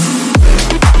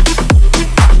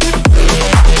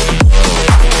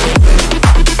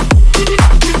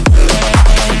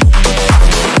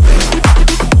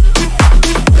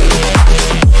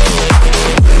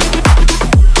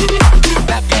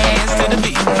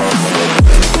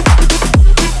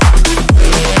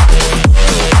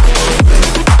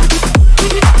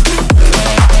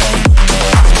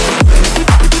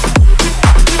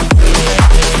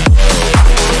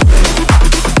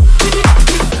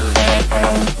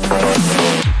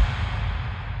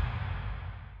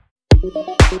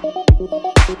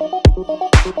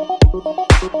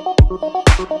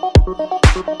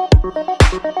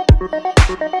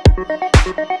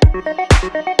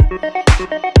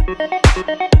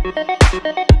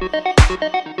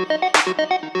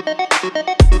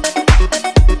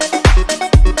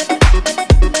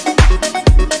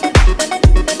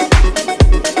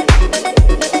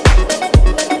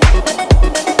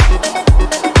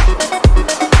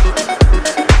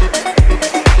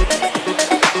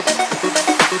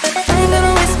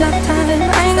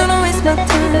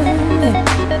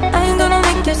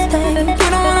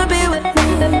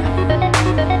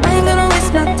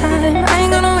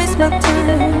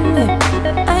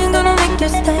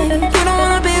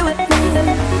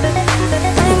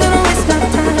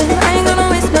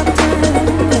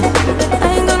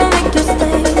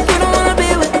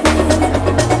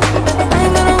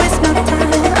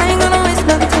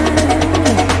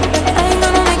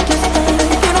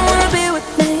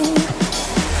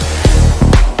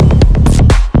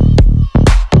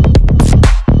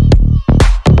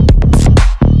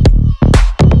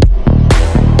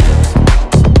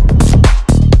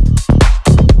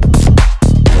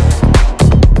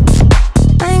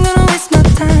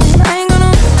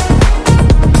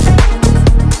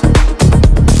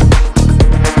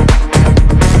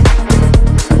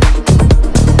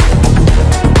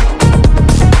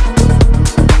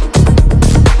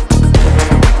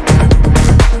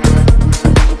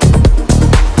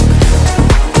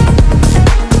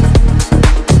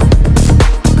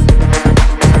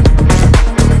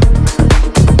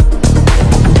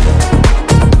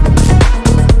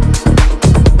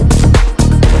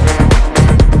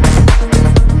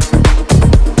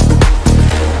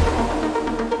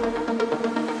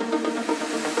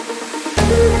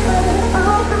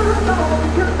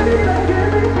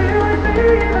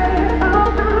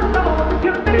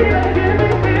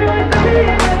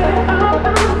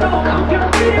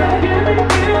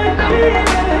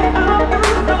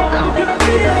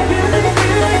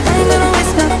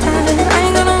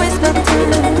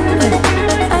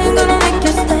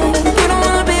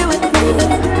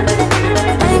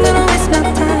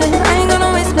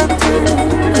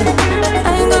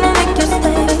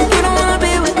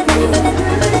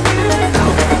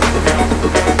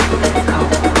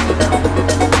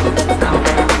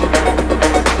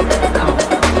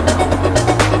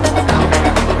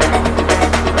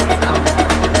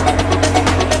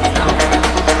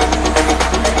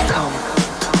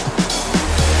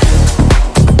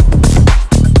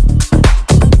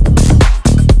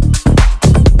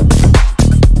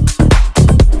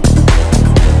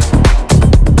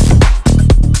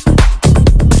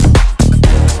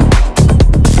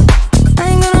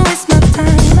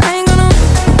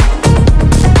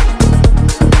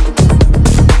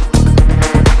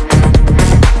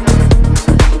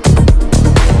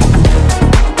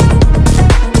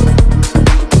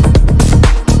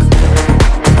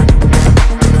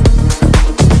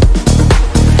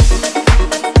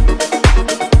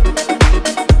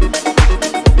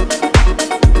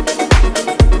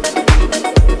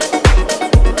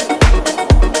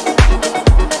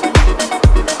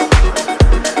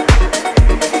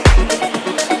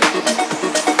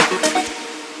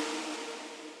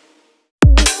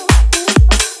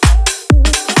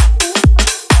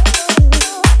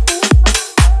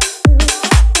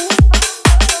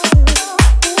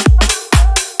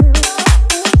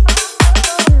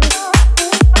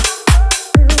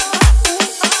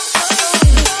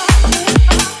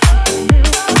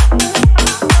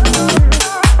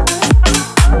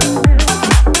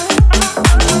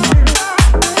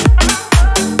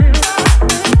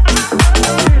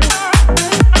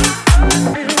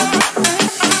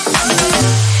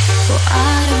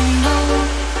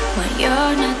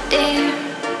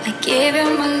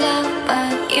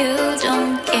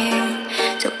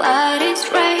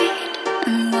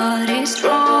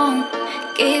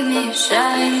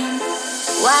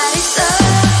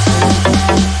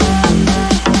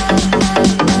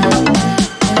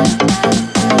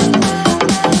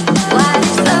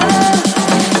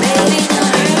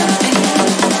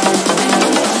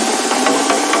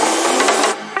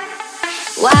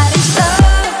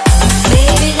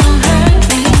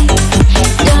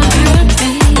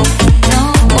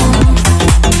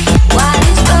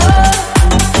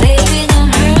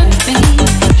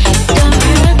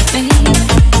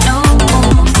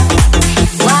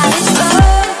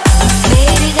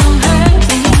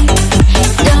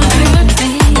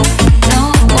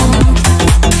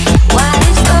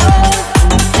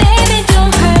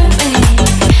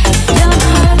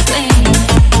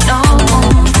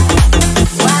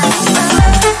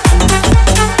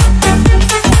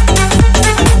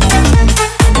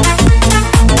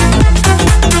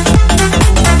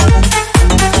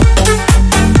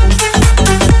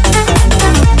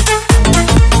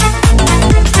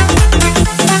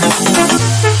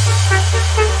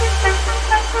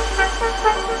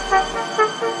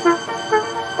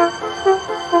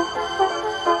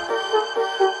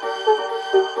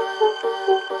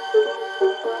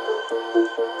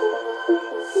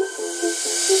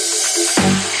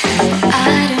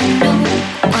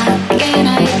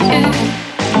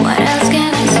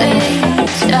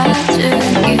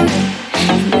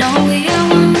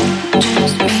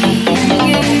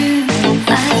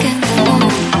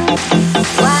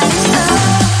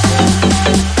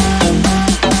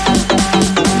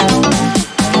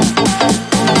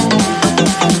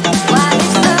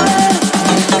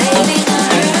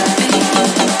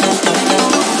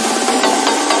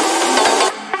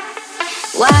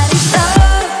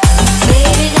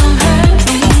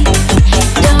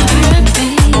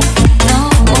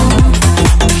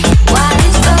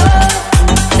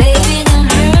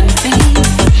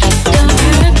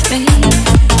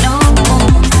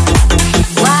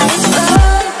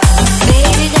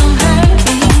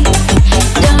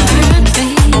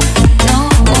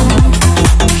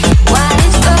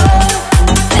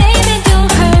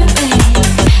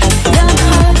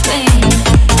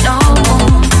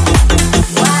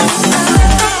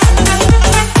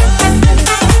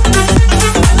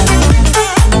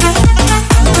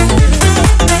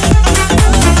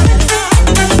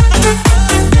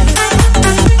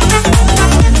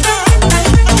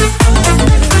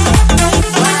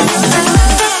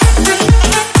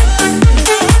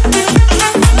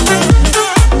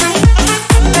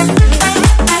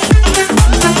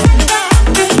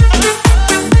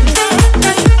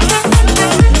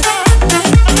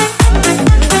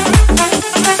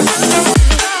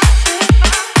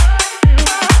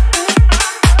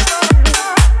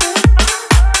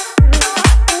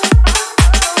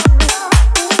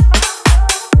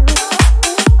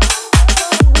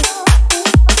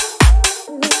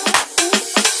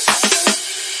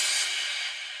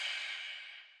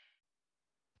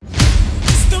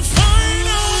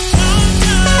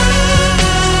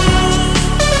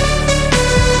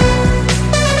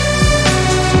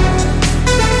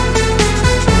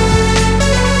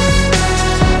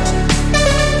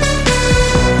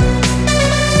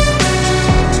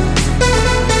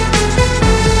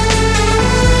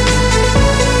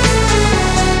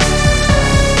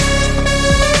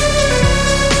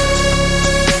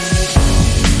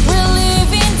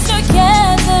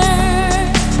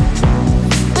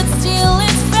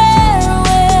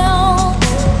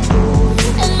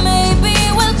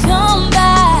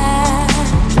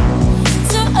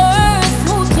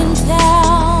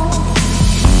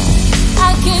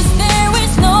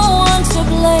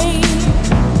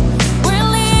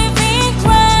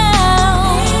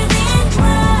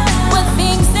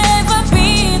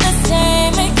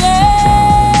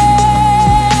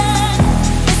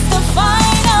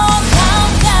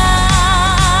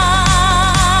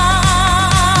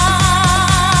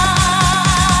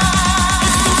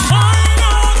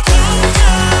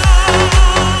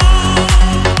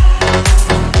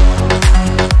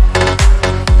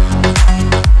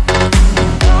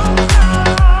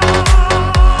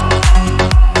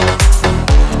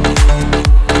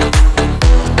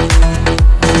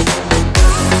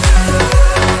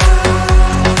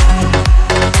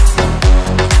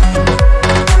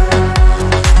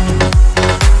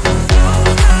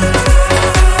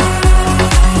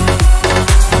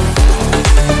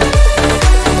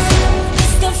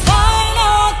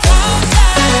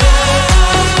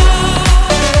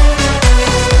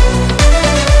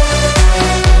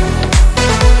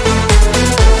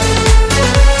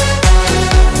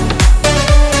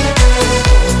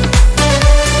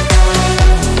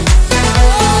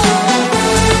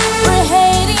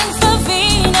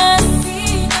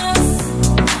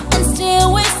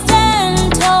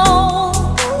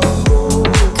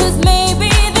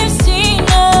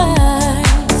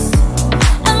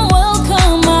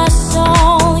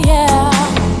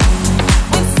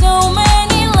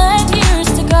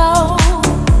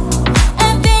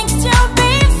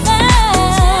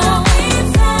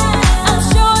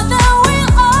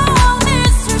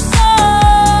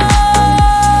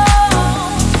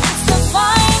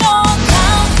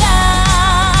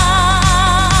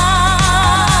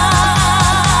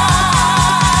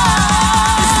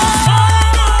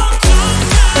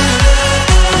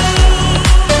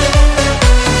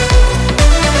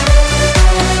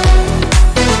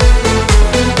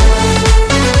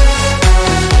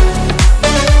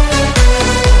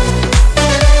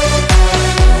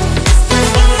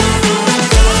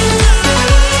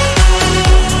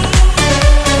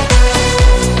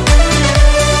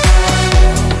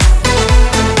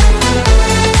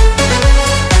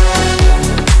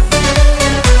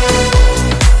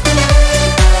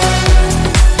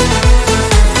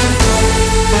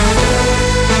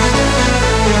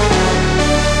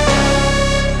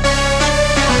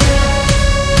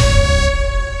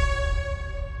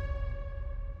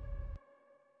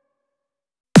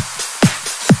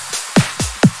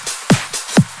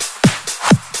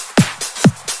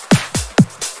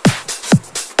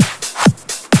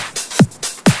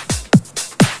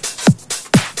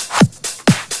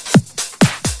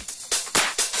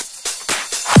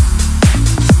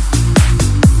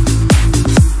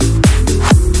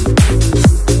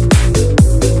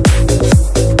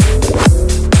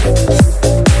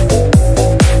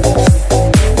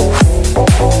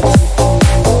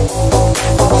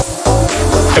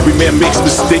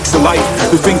 makes mistakes in life.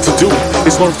 The thing to do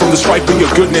is learn from the stripe, bring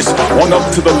your goodness on up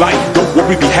to the light. Don't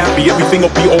worry, be happy, everything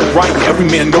will be alright. Every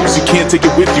man knows you can't take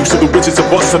it with you, so the richest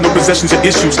of us are no possessions or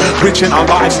issues. Rich in our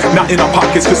lives, not in our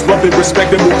pockets, cause love and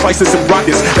respect and more priceless and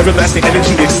rockets. Everlasting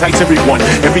energy excites everyone.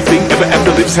 Everything ever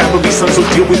after lives happily, son, so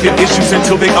deal with your issues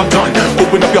until they are done.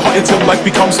 Open up your heart until life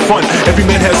becomes fun. Every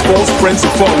man has foes, friends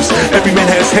and foes. Every man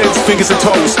has heads, fingers and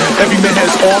toes. Every man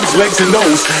has arms, legs and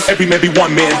nose. Every man be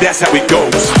one man, that's how it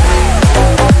goes.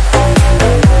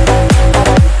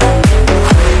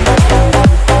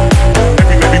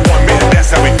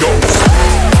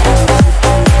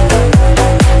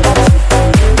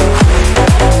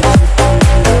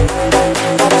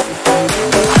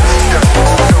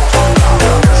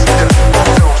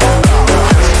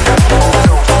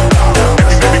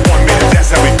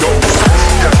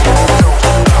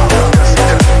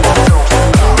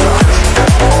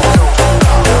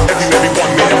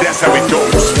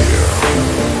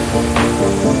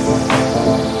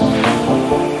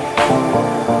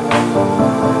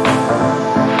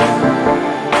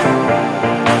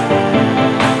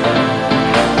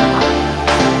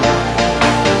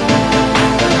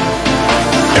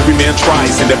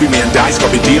 Every man dies,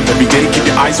 carpe diem every day. Keep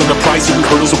your eyes on the prize, every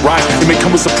hurdles arise. It may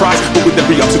come a surprise, but with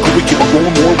every obstacle we keep on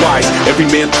growing more wise. Every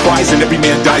man tries and every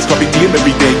man dies, carpe diem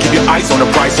every day. Keep your eyes on the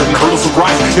prize, certain hurdles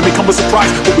arise. It may come a surprise,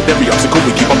 but with every obstacle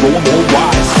we keep on growing more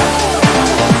wise.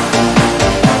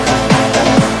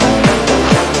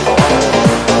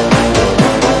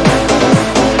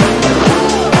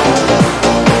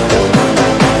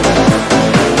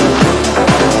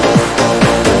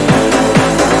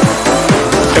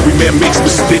 Man makes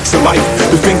mistakes in life.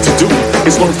 The thing to do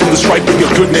is learn from the stripe, bring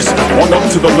your goodness on up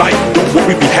to the light. Don't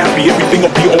worry, be happy, everything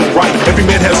will be alright. Every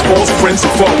man has foes, friends and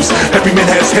foes. Every man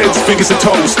has heads, fingers and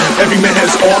toes. Every man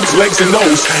has arms, legs and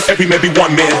nose. Every man be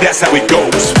one man, that's how it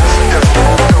goes.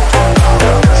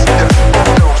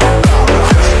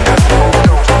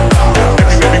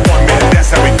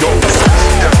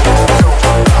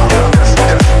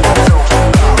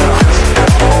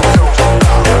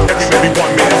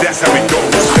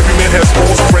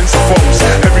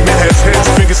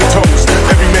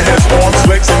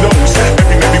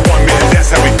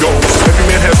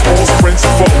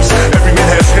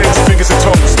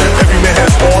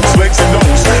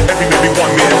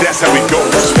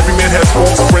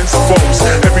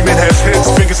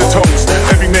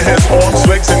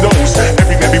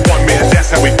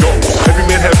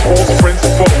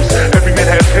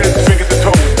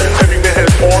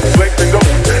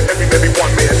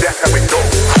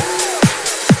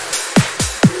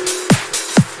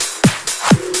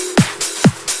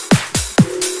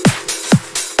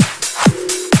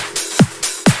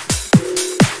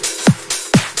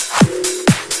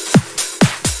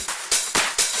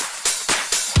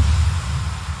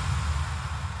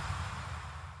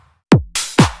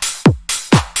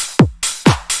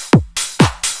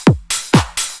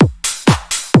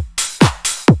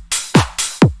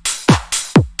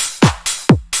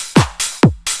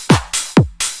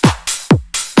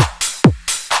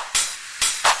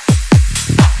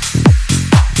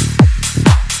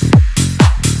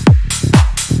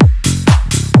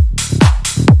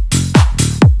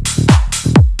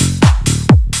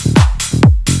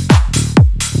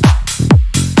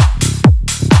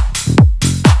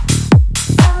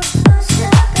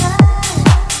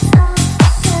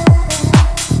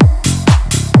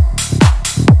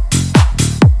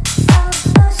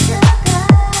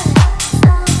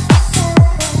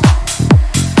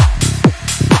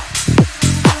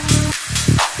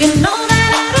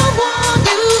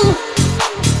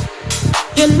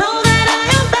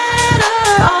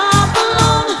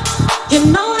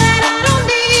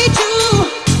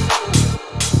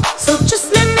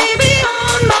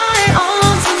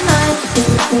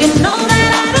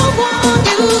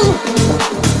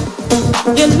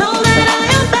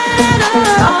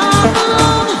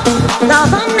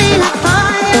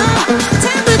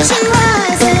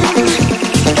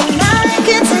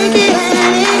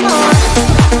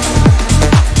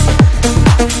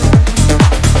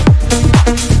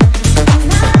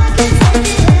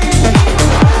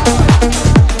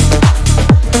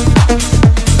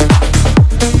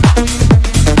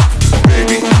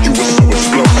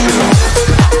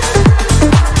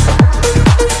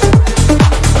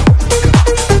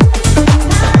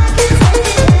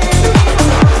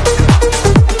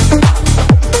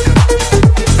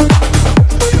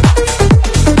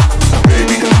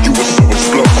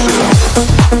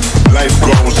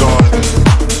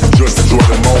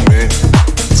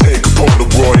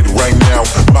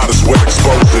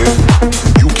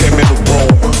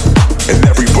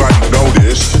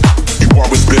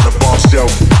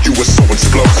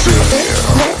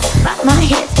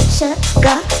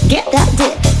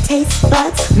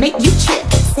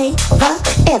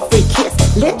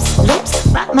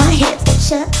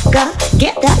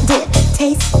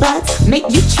 make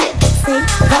you trip. Say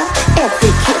the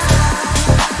every kiss.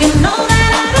 You know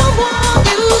that I don't want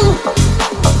you.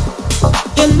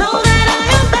 You know that I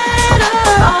am better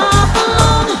off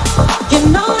alone. You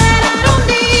know that I don't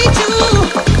need you.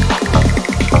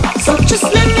 So just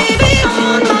let me be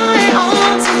on my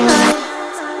own tonight.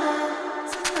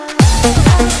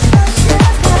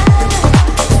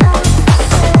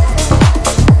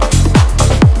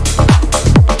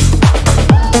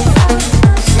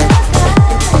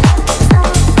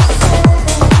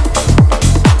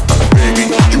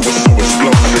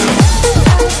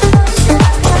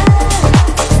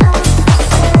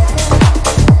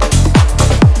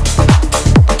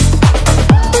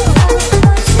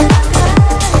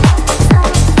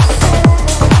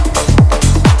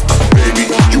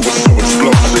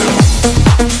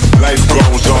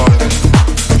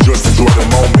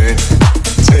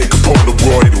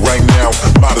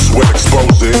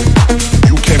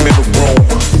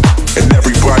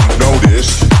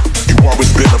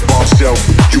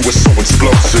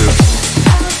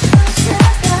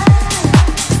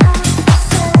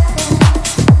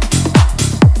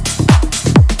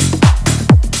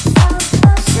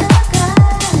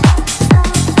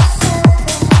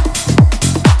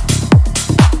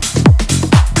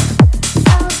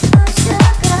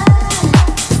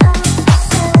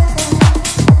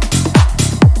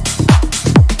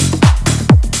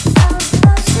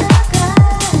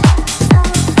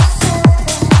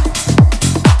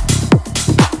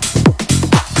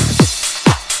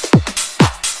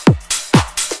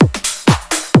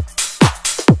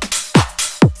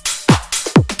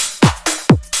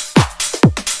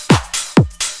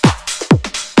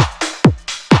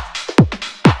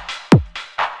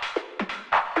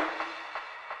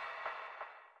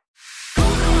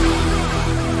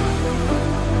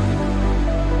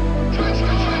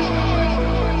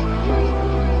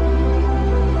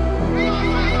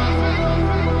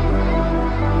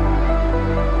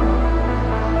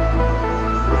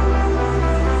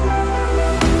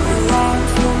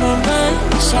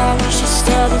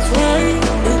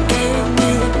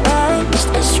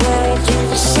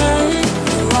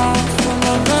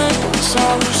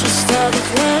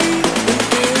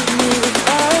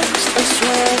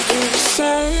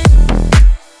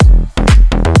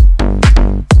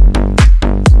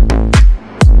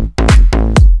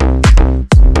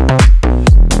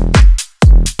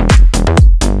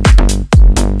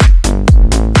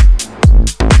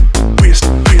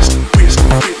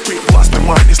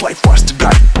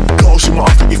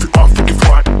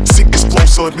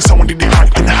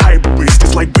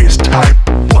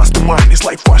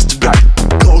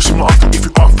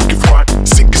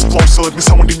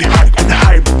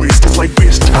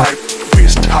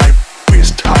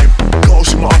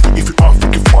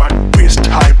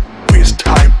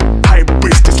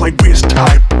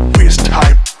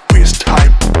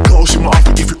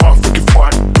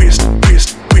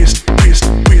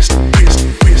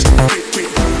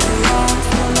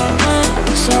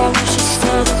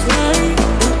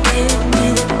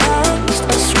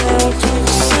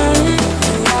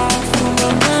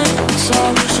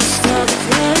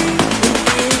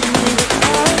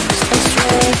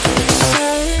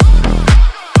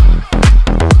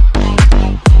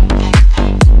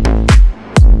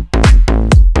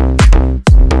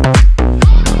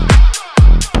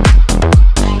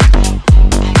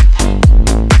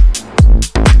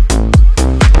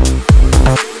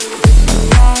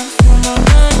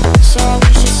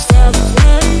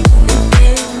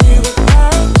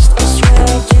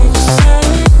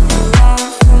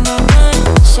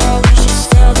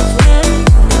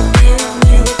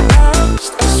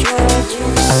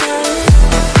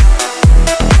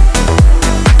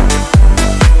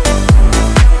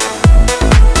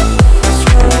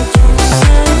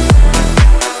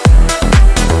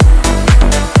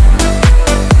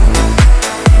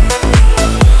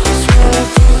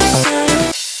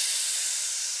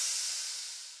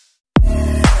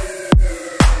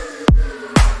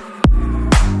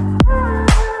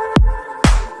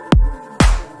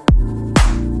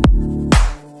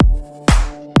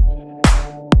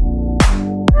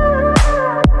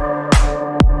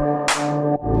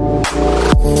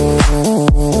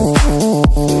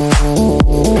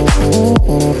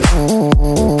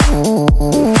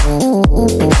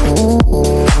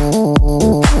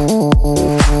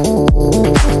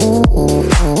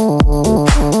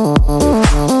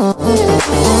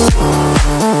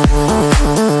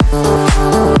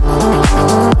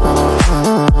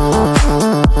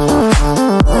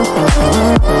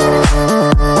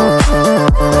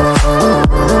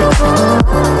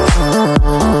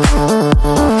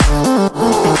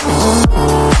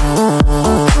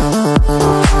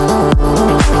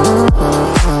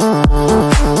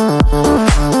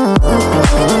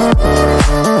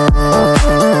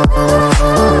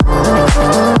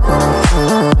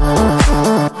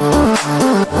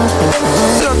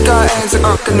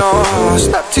 on.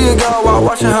 Step to your girl while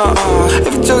watching her on.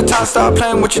 If you too tired, start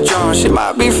playing with your John. She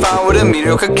might be fine with a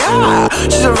mediocre guy.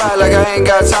 She's alright like I ain't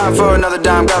got time for another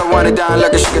dime. Gotta wind it down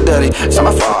like a sugar daddy. It's not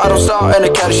my fault, I don't start in a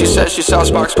caddy. She says she sells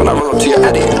sparks when I roll up to your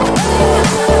addy.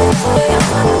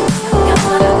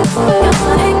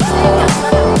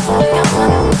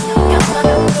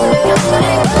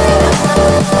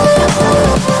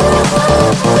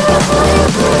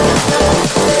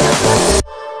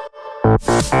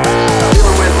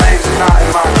 Dealing with lames is not in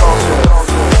my culture.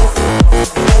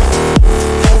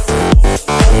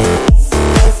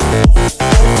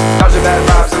 Dodging bad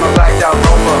vibes in my blacked out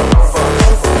rover.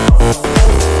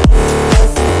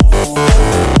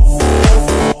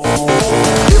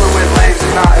 Dealing with lames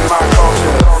is not in my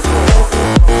culture.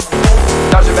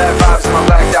 Dodging bad vibes in my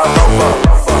blacked out rover.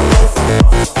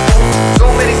 So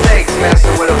many snakes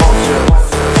messing with a vulture.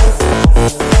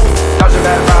 Dodging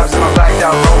bad vibes in my blacked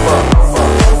out rover.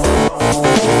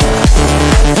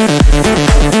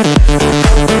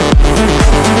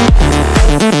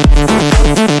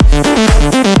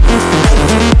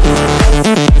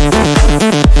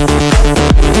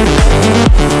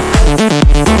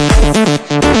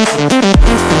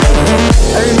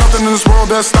 Ain't nothing in this world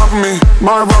that's stopping me.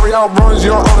 My worry outruns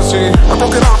your honesty. I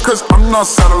broke it off cause I'm not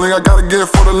settling. I gotta get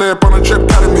for the lip on a trip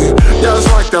academy. Yeah, it's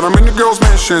like that, I'm in the girls'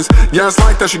 mansions. Yeah, it's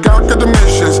like that, she got good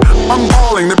dimensions. I'm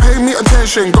balling, they pay me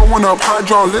attention. Going up,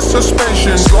 hydraulic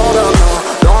suspension. Slow down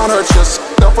now, don't hurt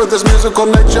yourself with this musical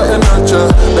nature and nurture.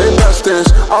 They best is,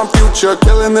 I'm future.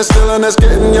 Killing this, stealing this,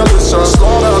 getting you looser.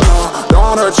 Slow down now,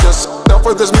 don't hurt yourself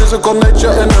with this musical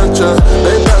nature and nurture.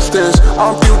 They best is,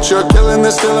 I'm future. Killing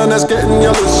this, stealing this, getting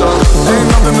you looser. Ain't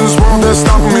nothing in this world that's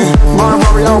stopping me. My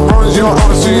worry outruns your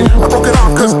honesty. I broke it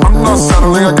off cause I'm not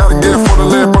settling. I gotta get for the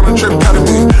lip on a trip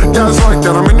academy. Yeah, it's like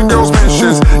that, I'm in the girls'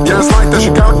 mansions. Yeah, it's like that, she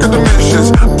got good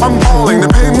dimensions. I'm balling, they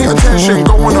pay me attention.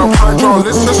 Going up,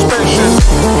 hydraulic suspension.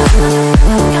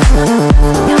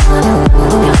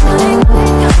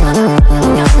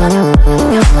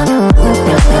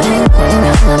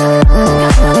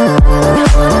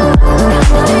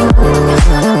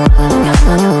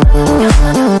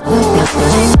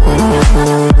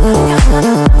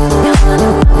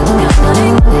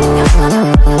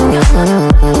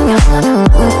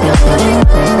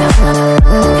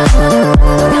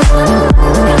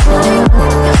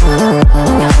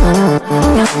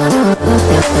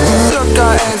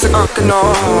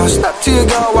 Step to your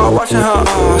girl while watching her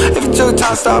on. If you too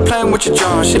tired, start playing with your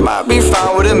John. She might be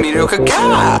fine with a mediocre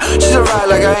guy. She's alright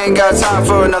like I ain't got time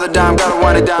for another dime. Gotta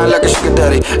wind it down like a sugar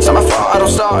daddy. It's not my fault, I don't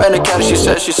start in a caddy. She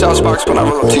says she sells sparks when I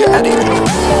roll up to your addy.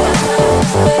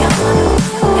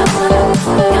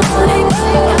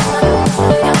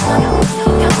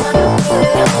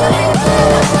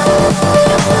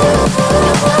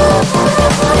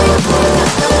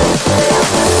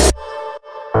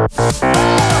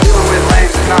 Dealing with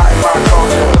lames is not in my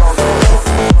culture.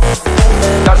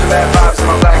 Dodging bad vibes in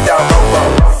my blacked out rover.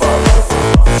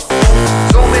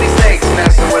 So many snakes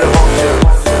messing with a vulture.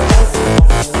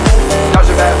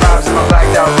 Dodging bad vibes in my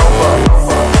blacked out rover.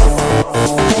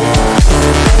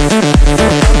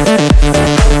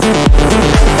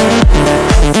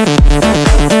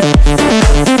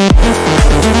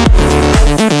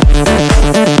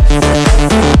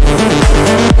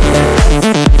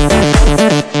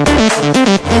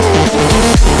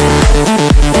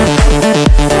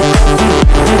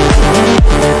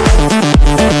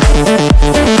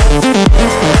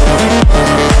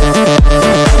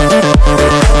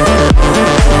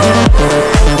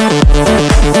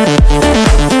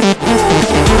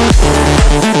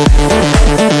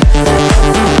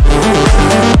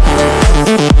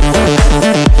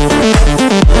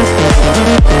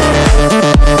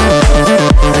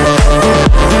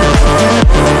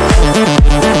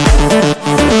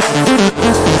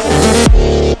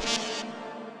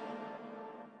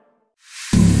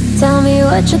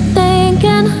 what you're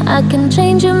thinking, I can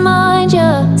change your mind,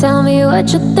 yeah. Tell me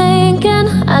what you're thinking,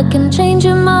 I can change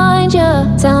your mind,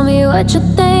 yeah. Tell me what you're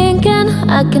thinking,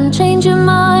 I can change your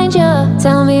mind, yeah.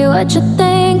 Tell me what you're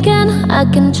thinking, I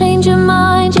can change your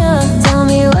mind, yeah. Tell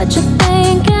me what you're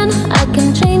thinking, I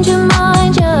can change your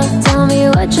mind, yeah. Tell me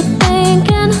what you're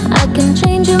thinking, I can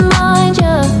change your mind,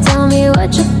 yeah. Tell me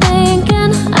what you're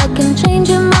thinking, I can change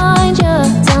your mind,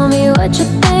 yeah. Tell me what you're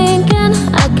thinking,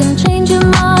 I can change your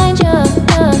mind, yeah.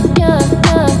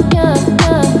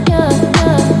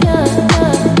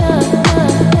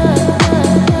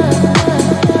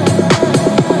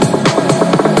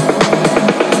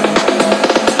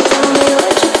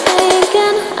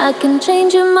 I can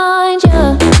change your mind,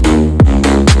 yeah.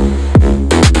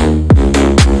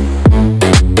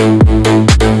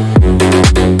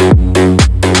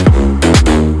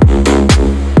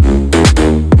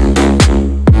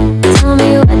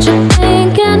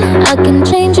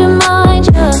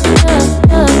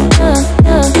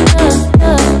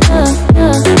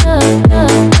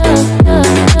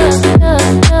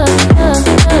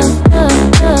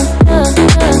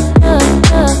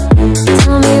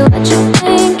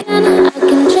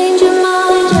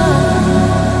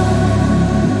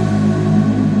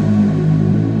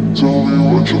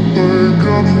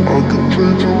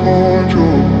 change your mind,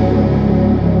 yeah.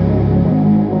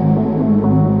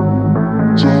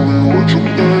 Tell me what you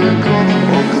think, and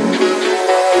I can change your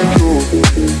mind, yeah.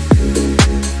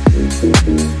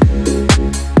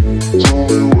 Tell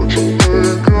me what you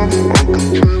think, and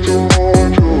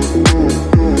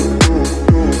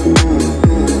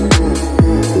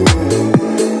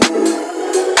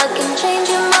I can change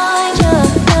your mind, yeah.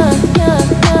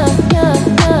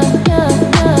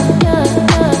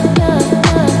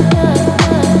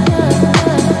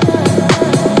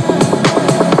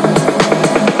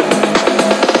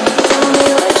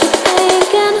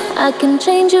 I can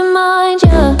change your mind,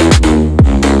 yeah.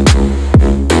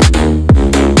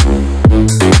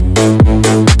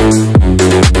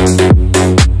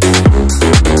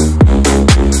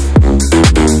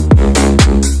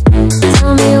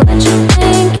 Tell me what you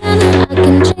think and I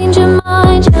can change your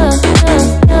mind, yeah.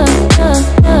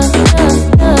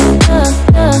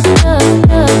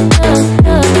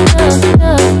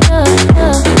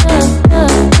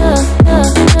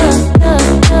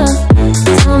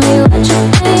 Tell me what you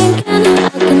think and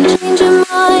I can change your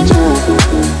mind, yeah.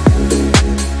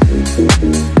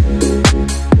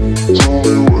 Tell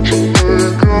me what you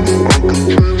think, and I can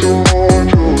change your mind,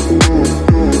 yeah.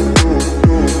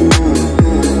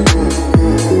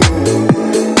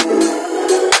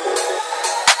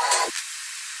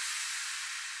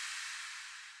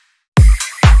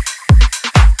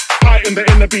 High in the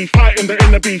inner beef, high in the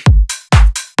inner beef.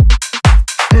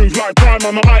 Moves like prime,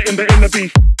 I'm high in the inner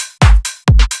beef.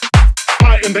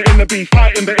 High in the inner beef,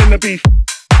 high in the inner beef.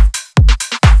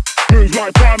 Moves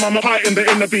like prime, I'm high in the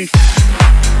inner beef.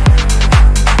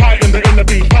 High in the inner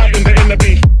beef, high in the inner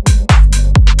beef.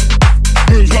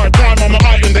 Moves like prime, I'm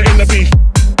high in the inner beef.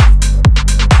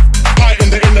 High in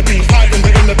the inner beef, high in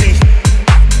the inner beef.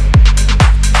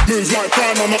 Moves like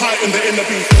prime, I'm high in the inner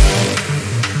beef.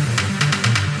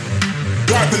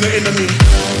 Right in the enemy.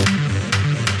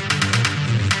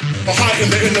 High in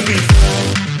the inner beef.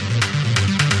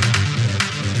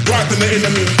 Right in the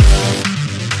enemy.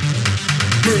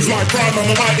 Moves like prime,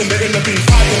 I'm high in the inner beef.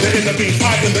 High in the inner beef,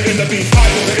 high in the inner beef,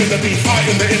 high in the inner beef, high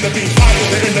in the inner beef, high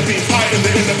in the inner beef, high in the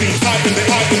inner beef, high in the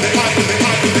high in the high in the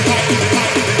high in the high in the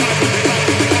high in the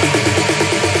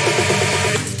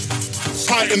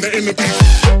high in the inner beef.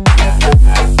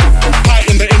 High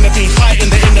in the inner beef, high in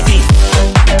the inner beef.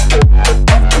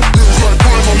 Moves like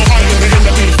prime, I'm high in the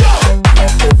inner beef.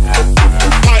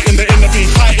 High in the inner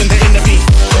beef, high in the inner beef.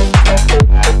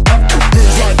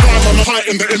 Moves like prime, I'm high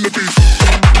in the inner beef.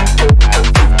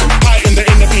 High in the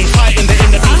inner beef, high in the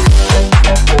inner beef.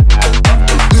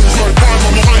 Moves like prime,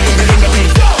 I'm high in the inner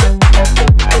beef.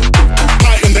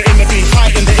 High in the inner beef,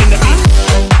 high in the inner beef.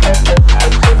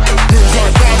 Moves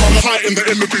like prime, I'm high in the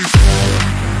inner beef.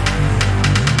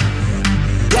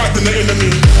 Right in the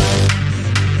enemy.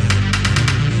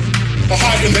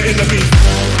 High in the inner beef.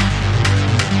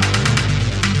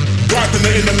 Right in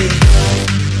the enemy.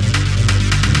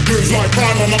 Moves like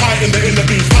prime, I'm high in the inner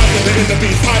beef. High in the inner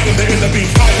beef, high in the inner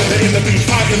beef, high in the inner beef,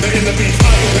 high in the inner beef,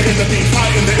 high in the inner beef,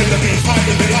 high in the inner beef, high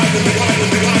in the high in the high in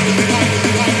the high in the high in the high in the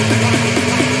high in the high in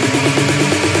the.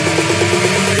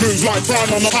 Moves like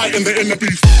prime, I'm high in the inner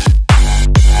beef.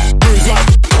 Moves like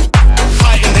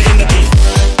high in the inner beef.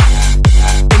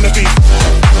 Inner beef.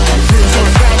 Moves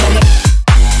like prime, I'm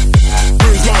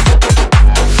moves like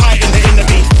high in the inner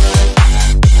beef.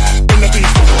 Inner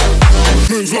beef.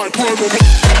 Moves like prime, I'm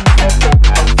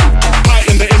high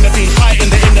in the inner beef, high in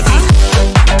the inner beef.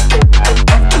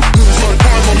 Moves like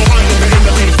prime, I'm high in the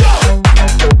inner beef.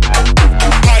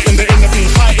 High in the inner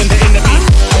beef, high in the inner beef.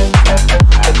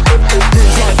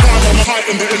 Moves like prime, I'm high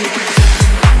in the inner beef.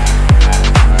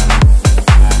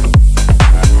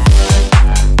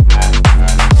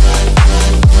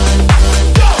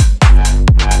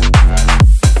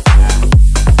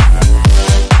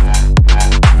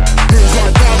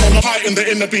 In the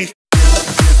inner beef.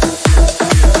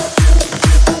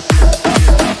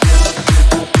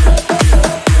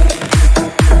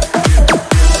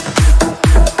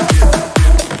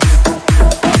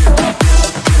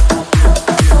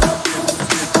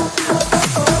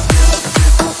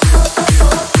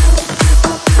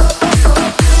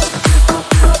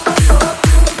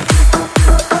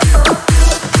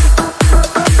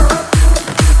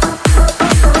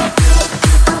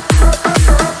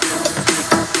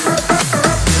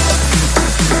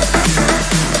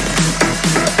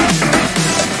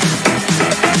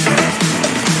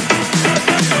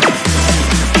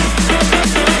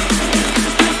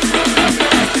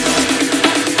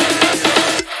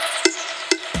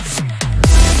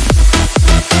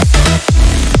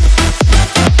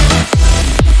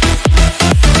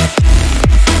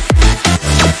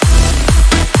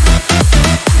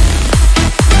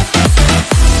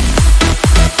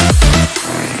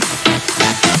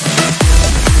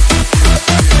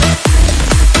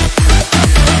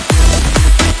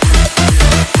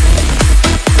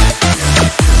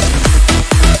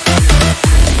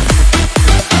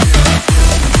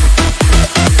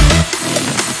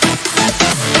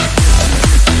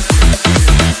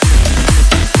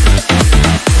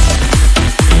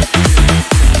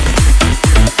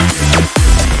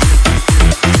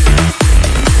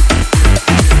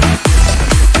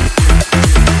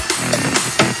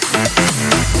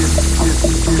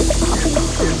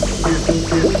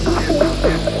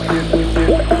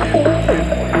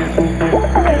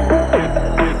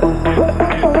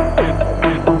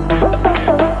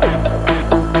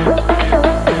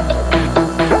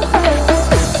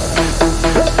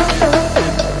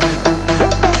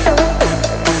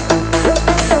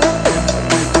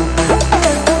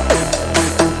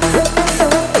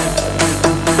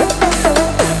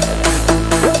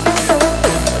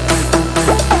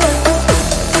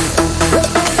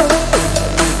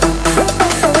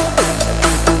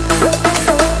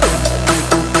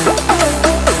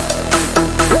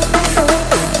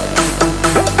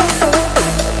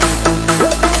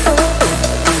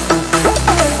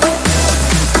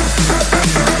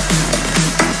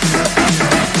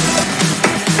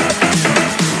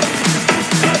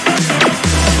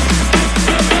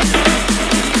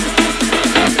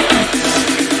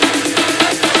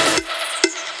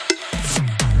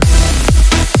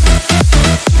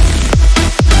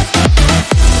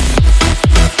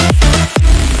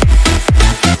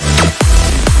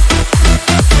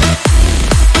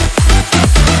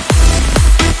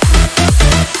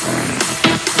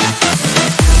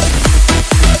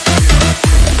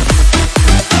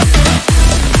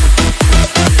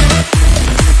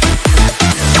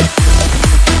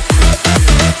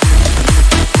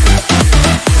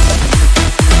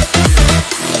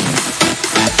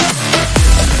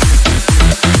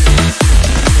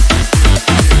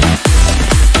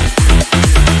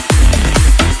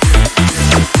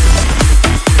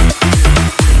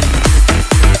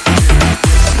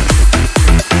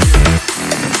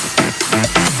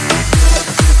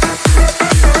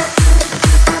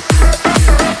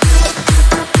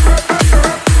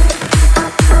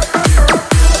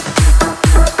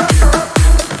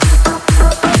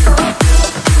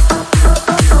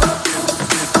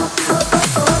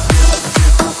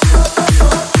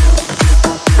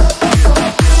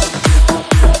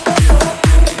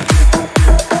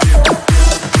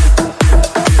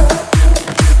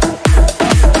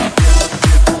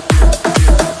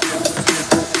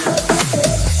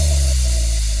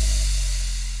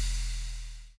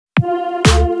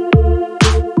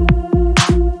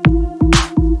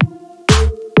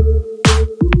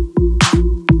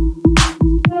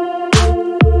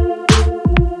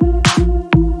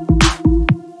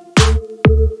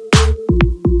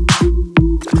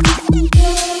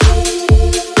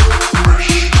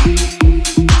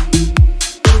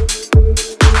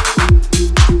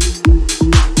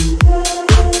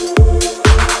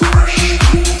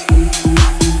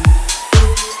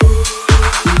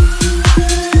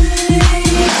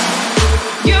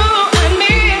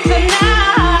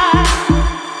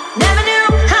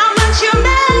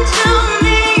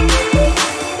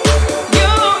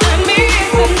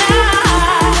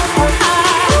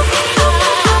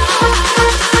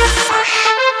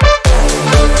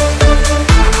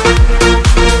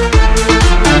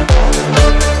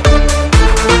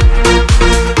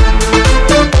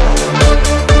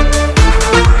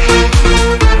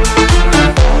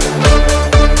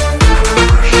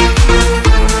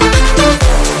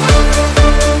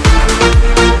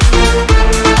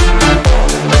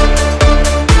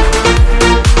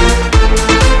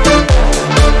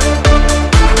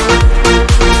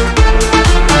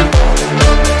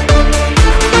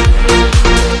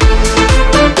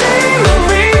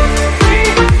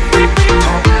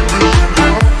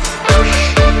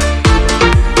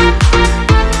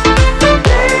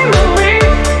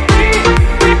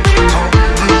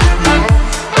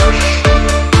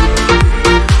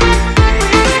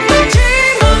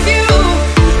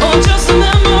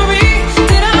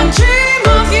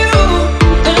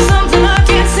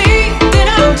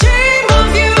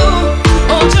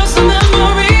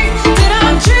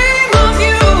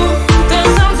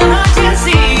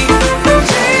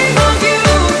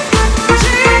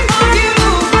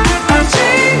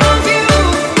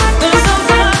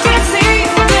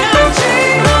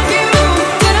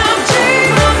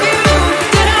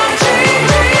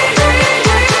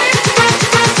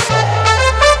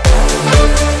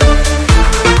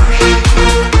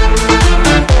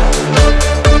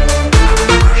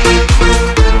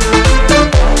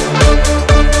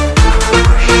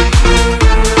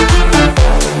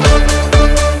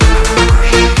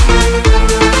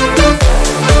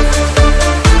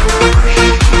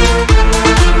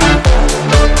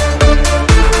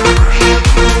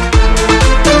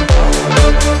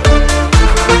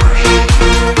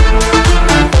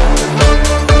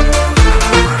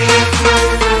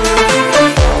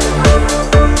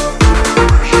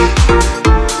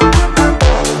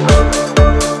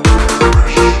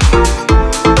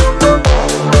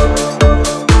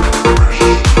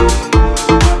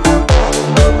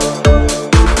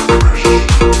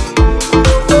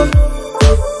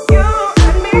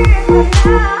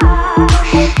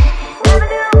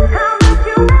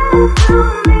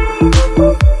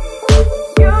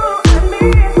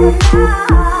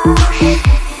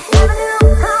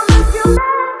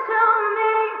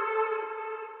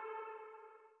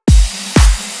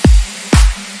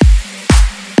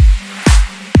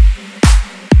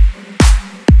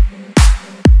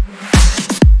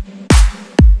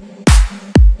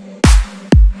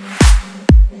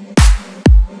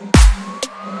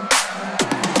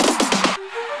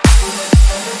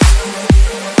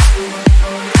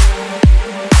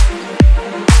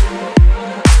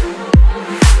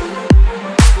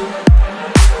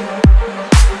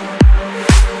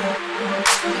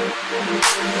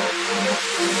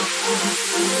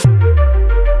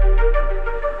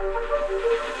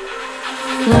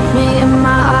 me in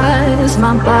my eyes,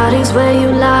 my body's where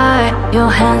you lie. Your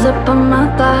hands up on my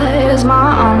thighs,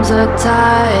 my arms are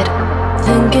tied.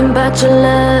 Thinking about your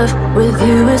love, with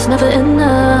you it's never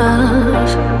enough.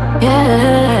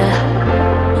 Yeah,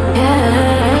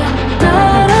 yeah.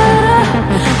 Da da da,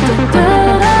 da da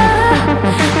da,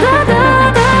 da da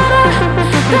da,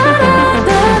 da da da, da da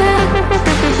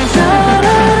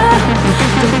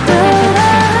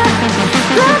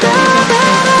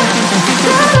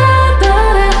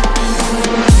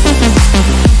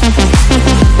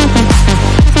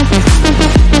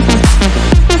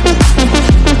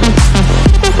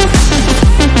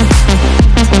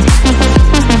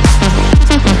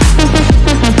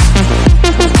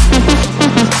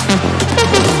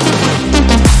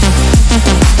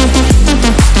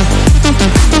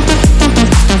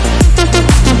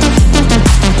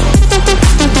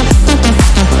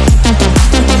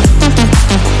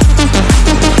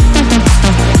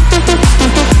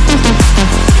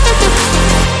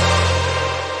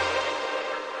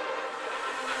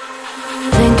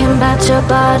your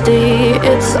body,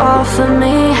 it's all for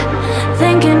me.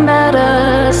 Thinking about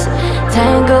us,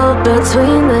 tangled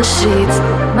between the sheets.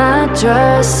 My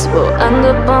dress will end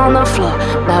up on the floor.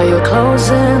 Now you're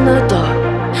closing the door.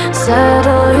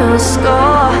 Settle your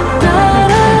score. Da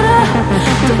da da,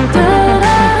 da da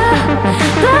da,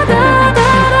 da da da,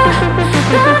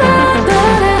 da da da,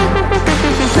 da da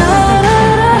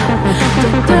da,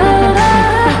 da da da.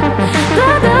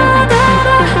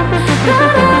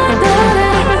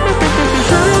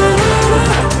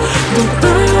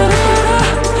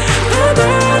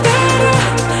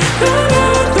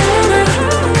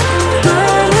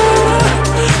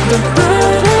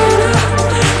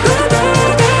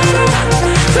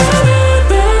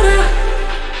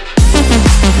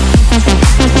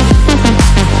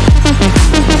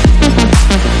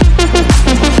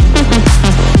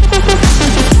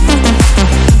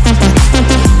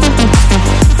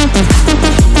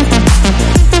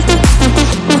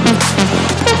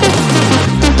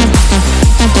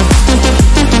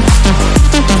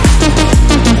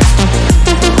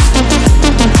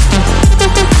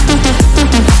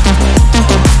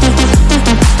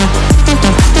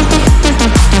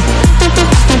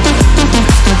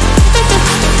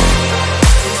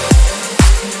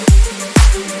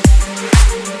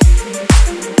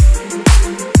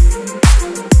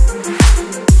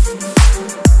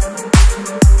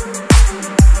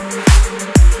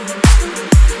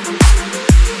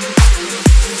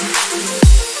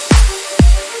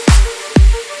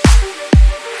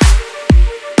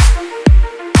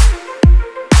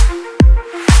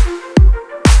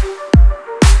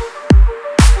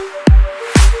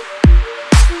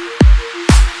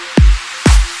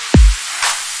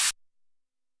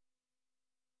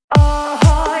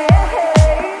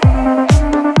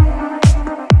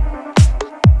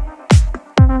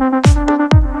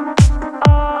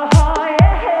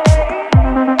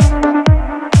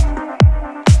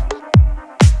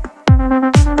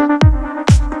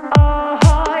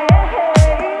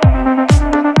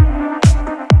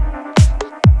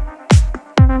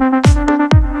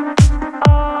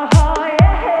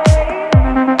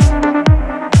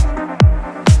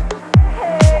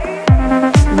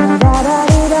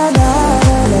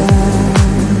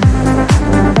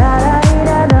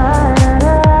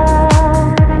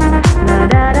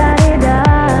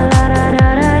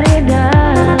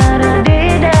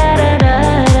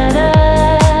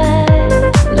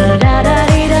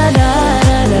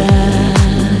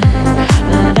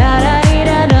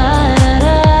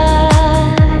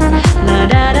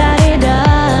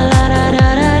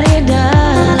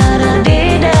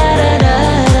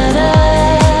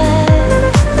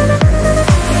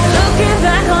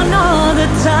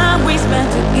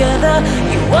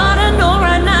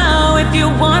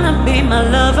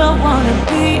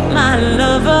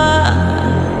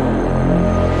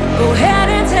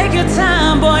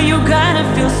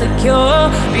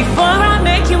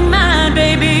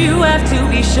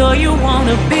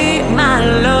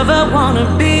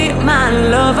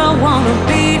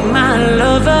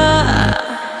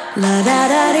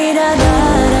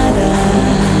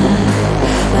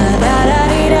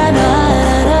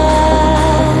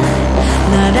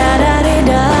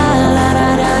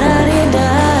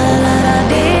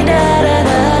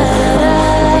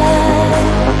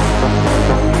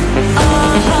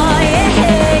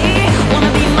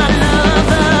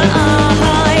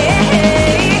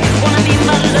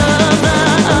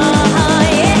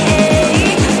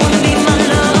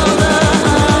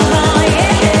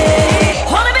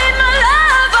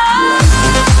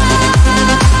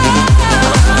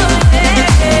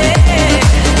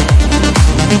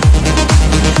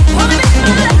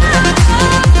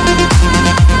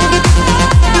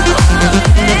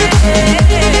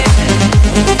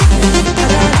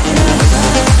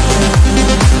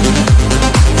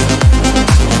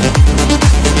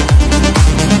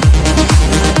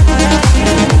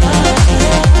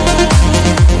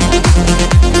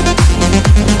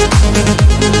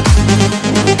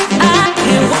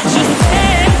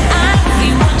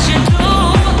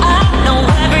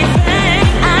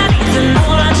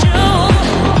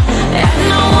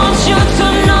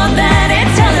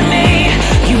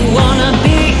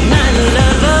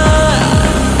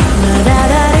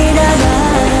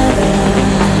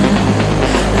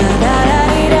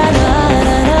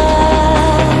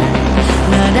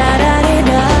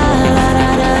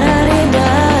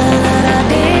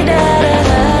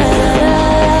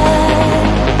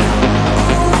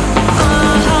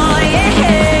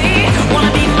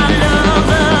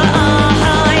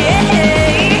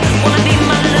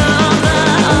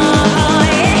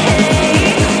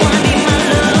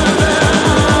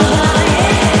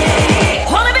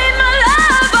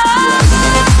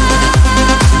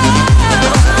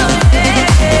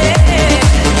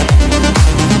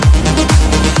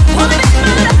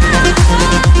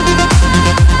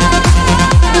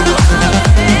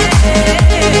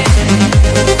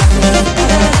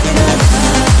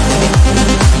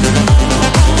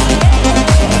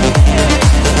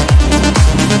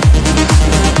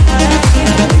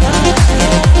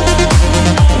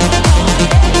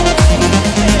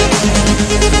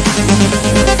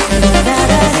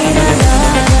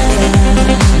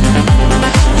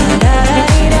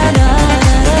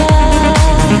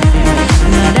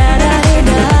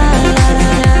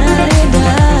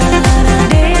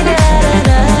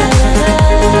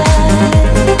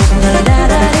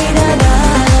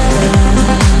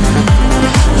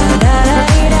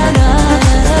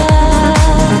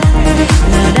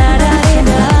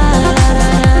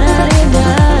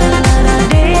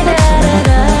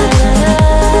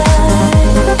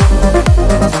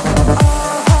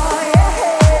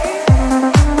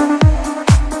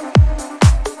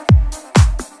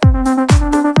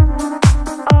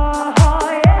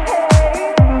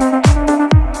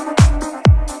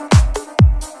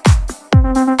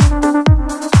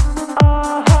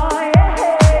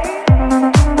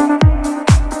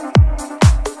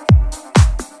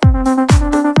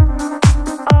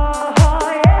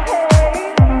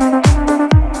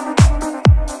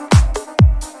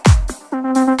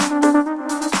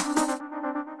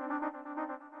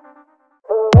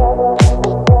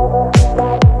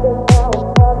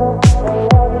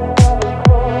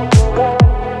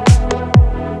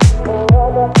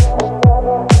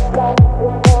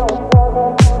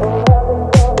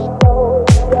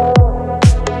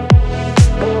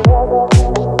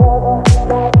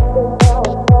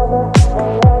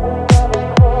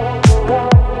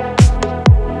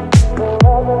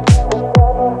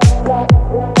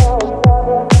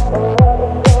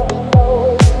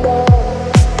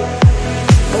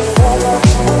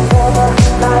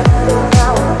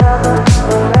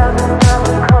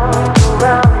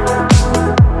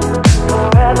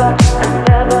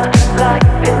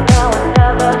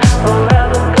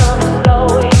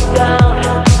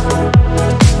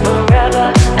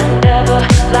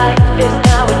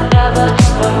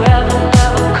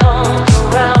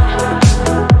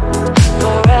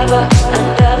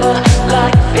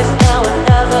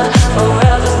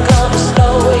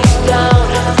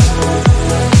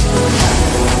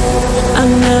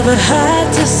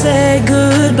 to say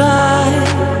goodbye.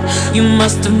 You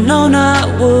must have known I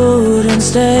wouldn't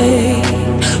stay.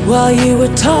 While you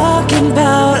were talking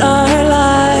about our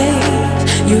life,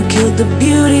 you killed the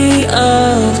beauty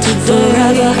of today.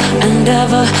 Forever and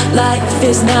ever, life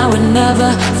is now and never.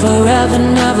 Forever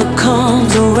never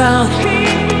comes around.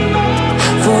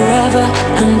 Forever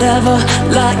and ever,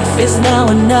 life is now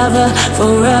and never.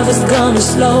 Forever's gonna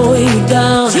slow you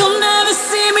down. You'll never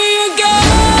see me again.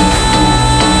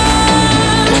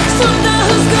 So now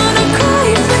who's gonna cry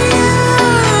for you?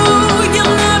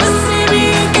 You'll never see me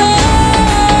again.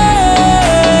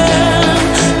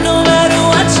 No matter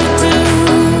what you do,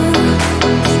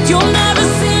 you'll never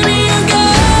see me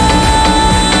again.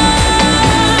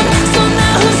 So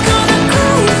now who's gonna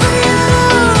cry for you?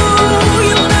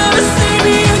 You'll never see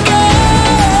me again.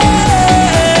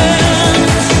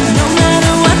 No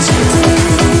matter what you do,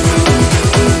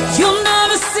 you'll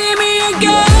never see me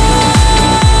again.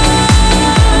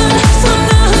 So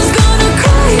now who's gonna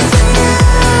cry for you?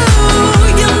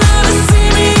 You'll never see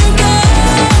me again.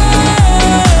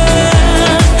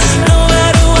 No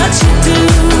matter what you do.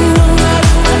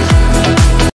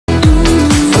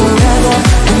 Forever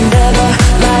and ever,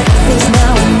 life is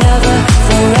now and never.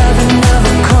 Forever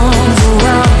never comes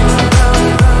around.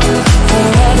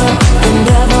 Forever and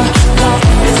ever, life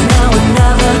is now and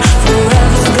never.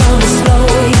 Forever's gonna slow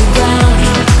you down.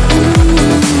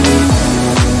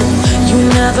 You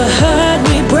never heard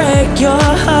me break your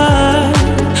heart.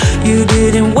 You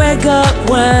didn't wake up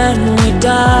when we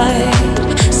died.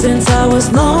 Since I was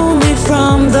lonely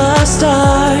from the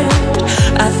start,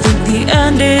 I think the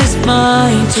end is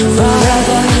mine to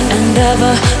forever and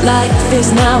ever, life is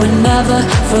now and never.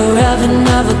 Forever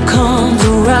never comes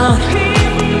around.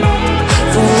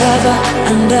 Forever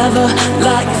and ever,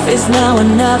 life is now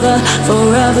and never.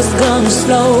 Forever's gonna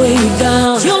slow you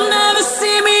down. You'll never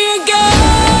see me again.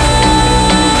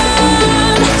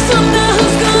 So now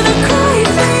who's gonna cry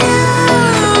for you?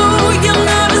 You'll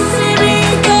never see me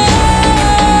again.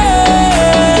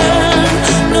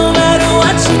 No matter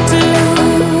what you do,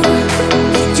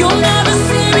 you'll never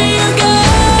see me again.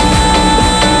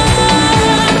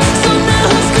 So now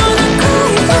who's gonna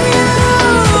cry for you?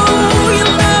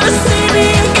 You'll never see me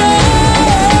again.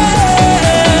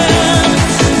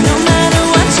 No matter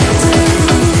what you do,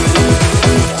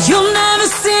 you'll never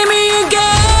see me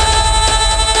again.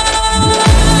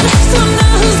 So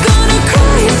now who's gonna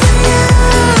cry for you?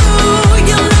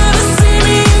 You'll never see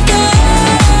me again.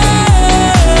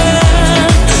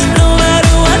 No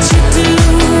matter what you do,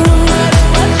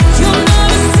 you'll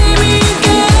never see me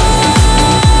again.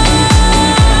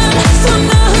 So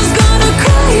now who's gonna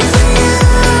cry for you?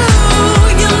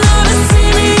 You'll never see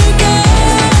me again.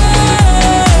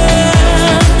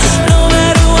 No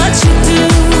matter what you do.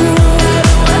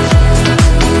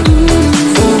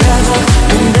 Forever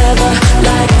and ever,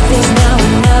 life is now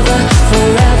and never.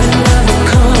 Forever never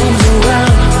comes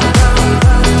around.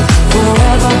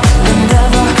 Forever and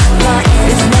ever, life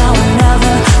is now and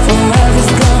never.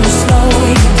 Forever's gonna slow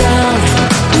you down.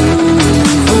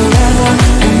 Forever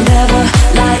and ever,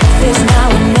 life is now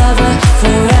and never.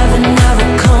 Forever never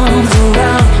comes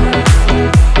around.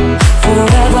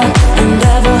 Forever and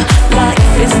ever,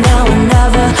 life is now and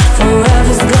never.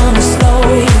 Forever's gonna slow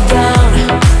you down.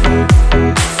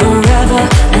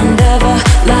 Forever and ever,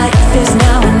 life is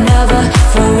now and never.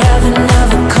 Forever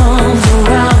never comes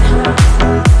around.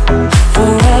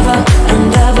 Forever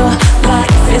and ever,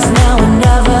 life is now and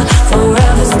never.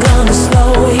 Forever's gonna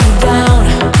slow you down.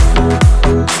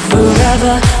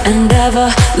 Forever and ever,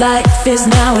 life is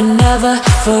now and never.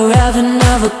 Forever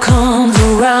never comes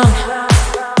around.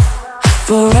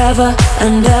 Forever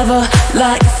and ever,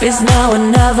 life is now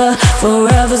and never.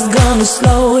 Forever's gonna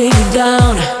slow you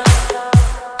down.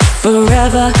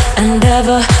 Forever and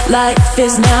ever, life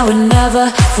is now and never.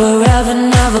 Forever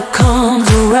never comes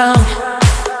around.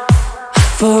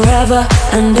 Forever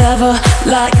and ever,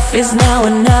 life is now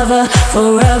and never.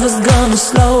 Forever's gonna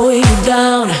slow you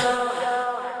down.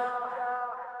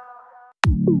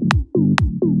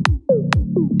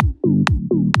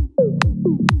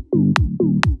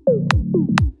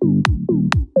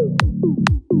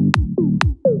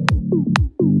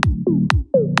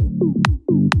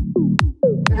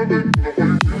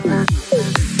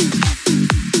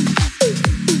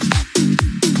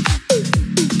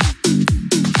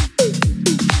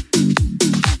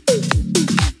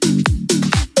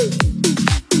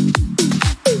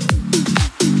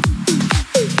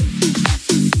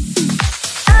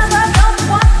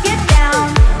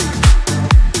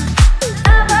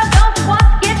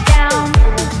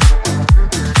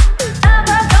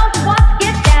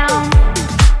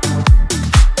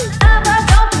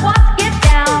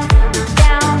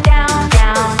 Down.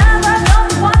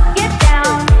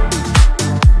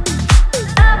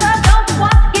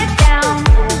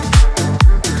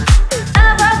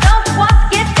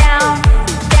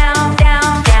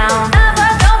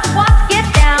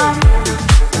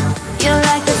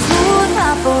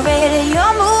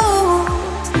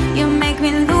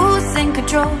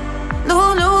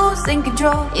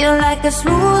 control. You're like a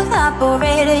smooth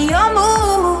operator. Your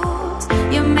moves,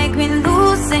 you make me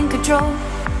losing control.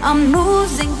 I'm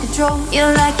losing control.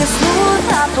 You're like a smooth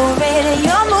operator.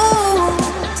 Your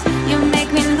moves, you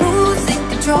make me losing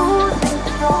control.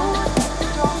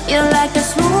 You're like a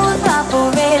smooth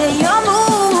operator. Your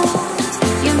moves,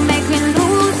 you make me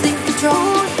losing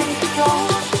control.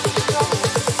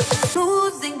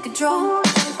 Losing control.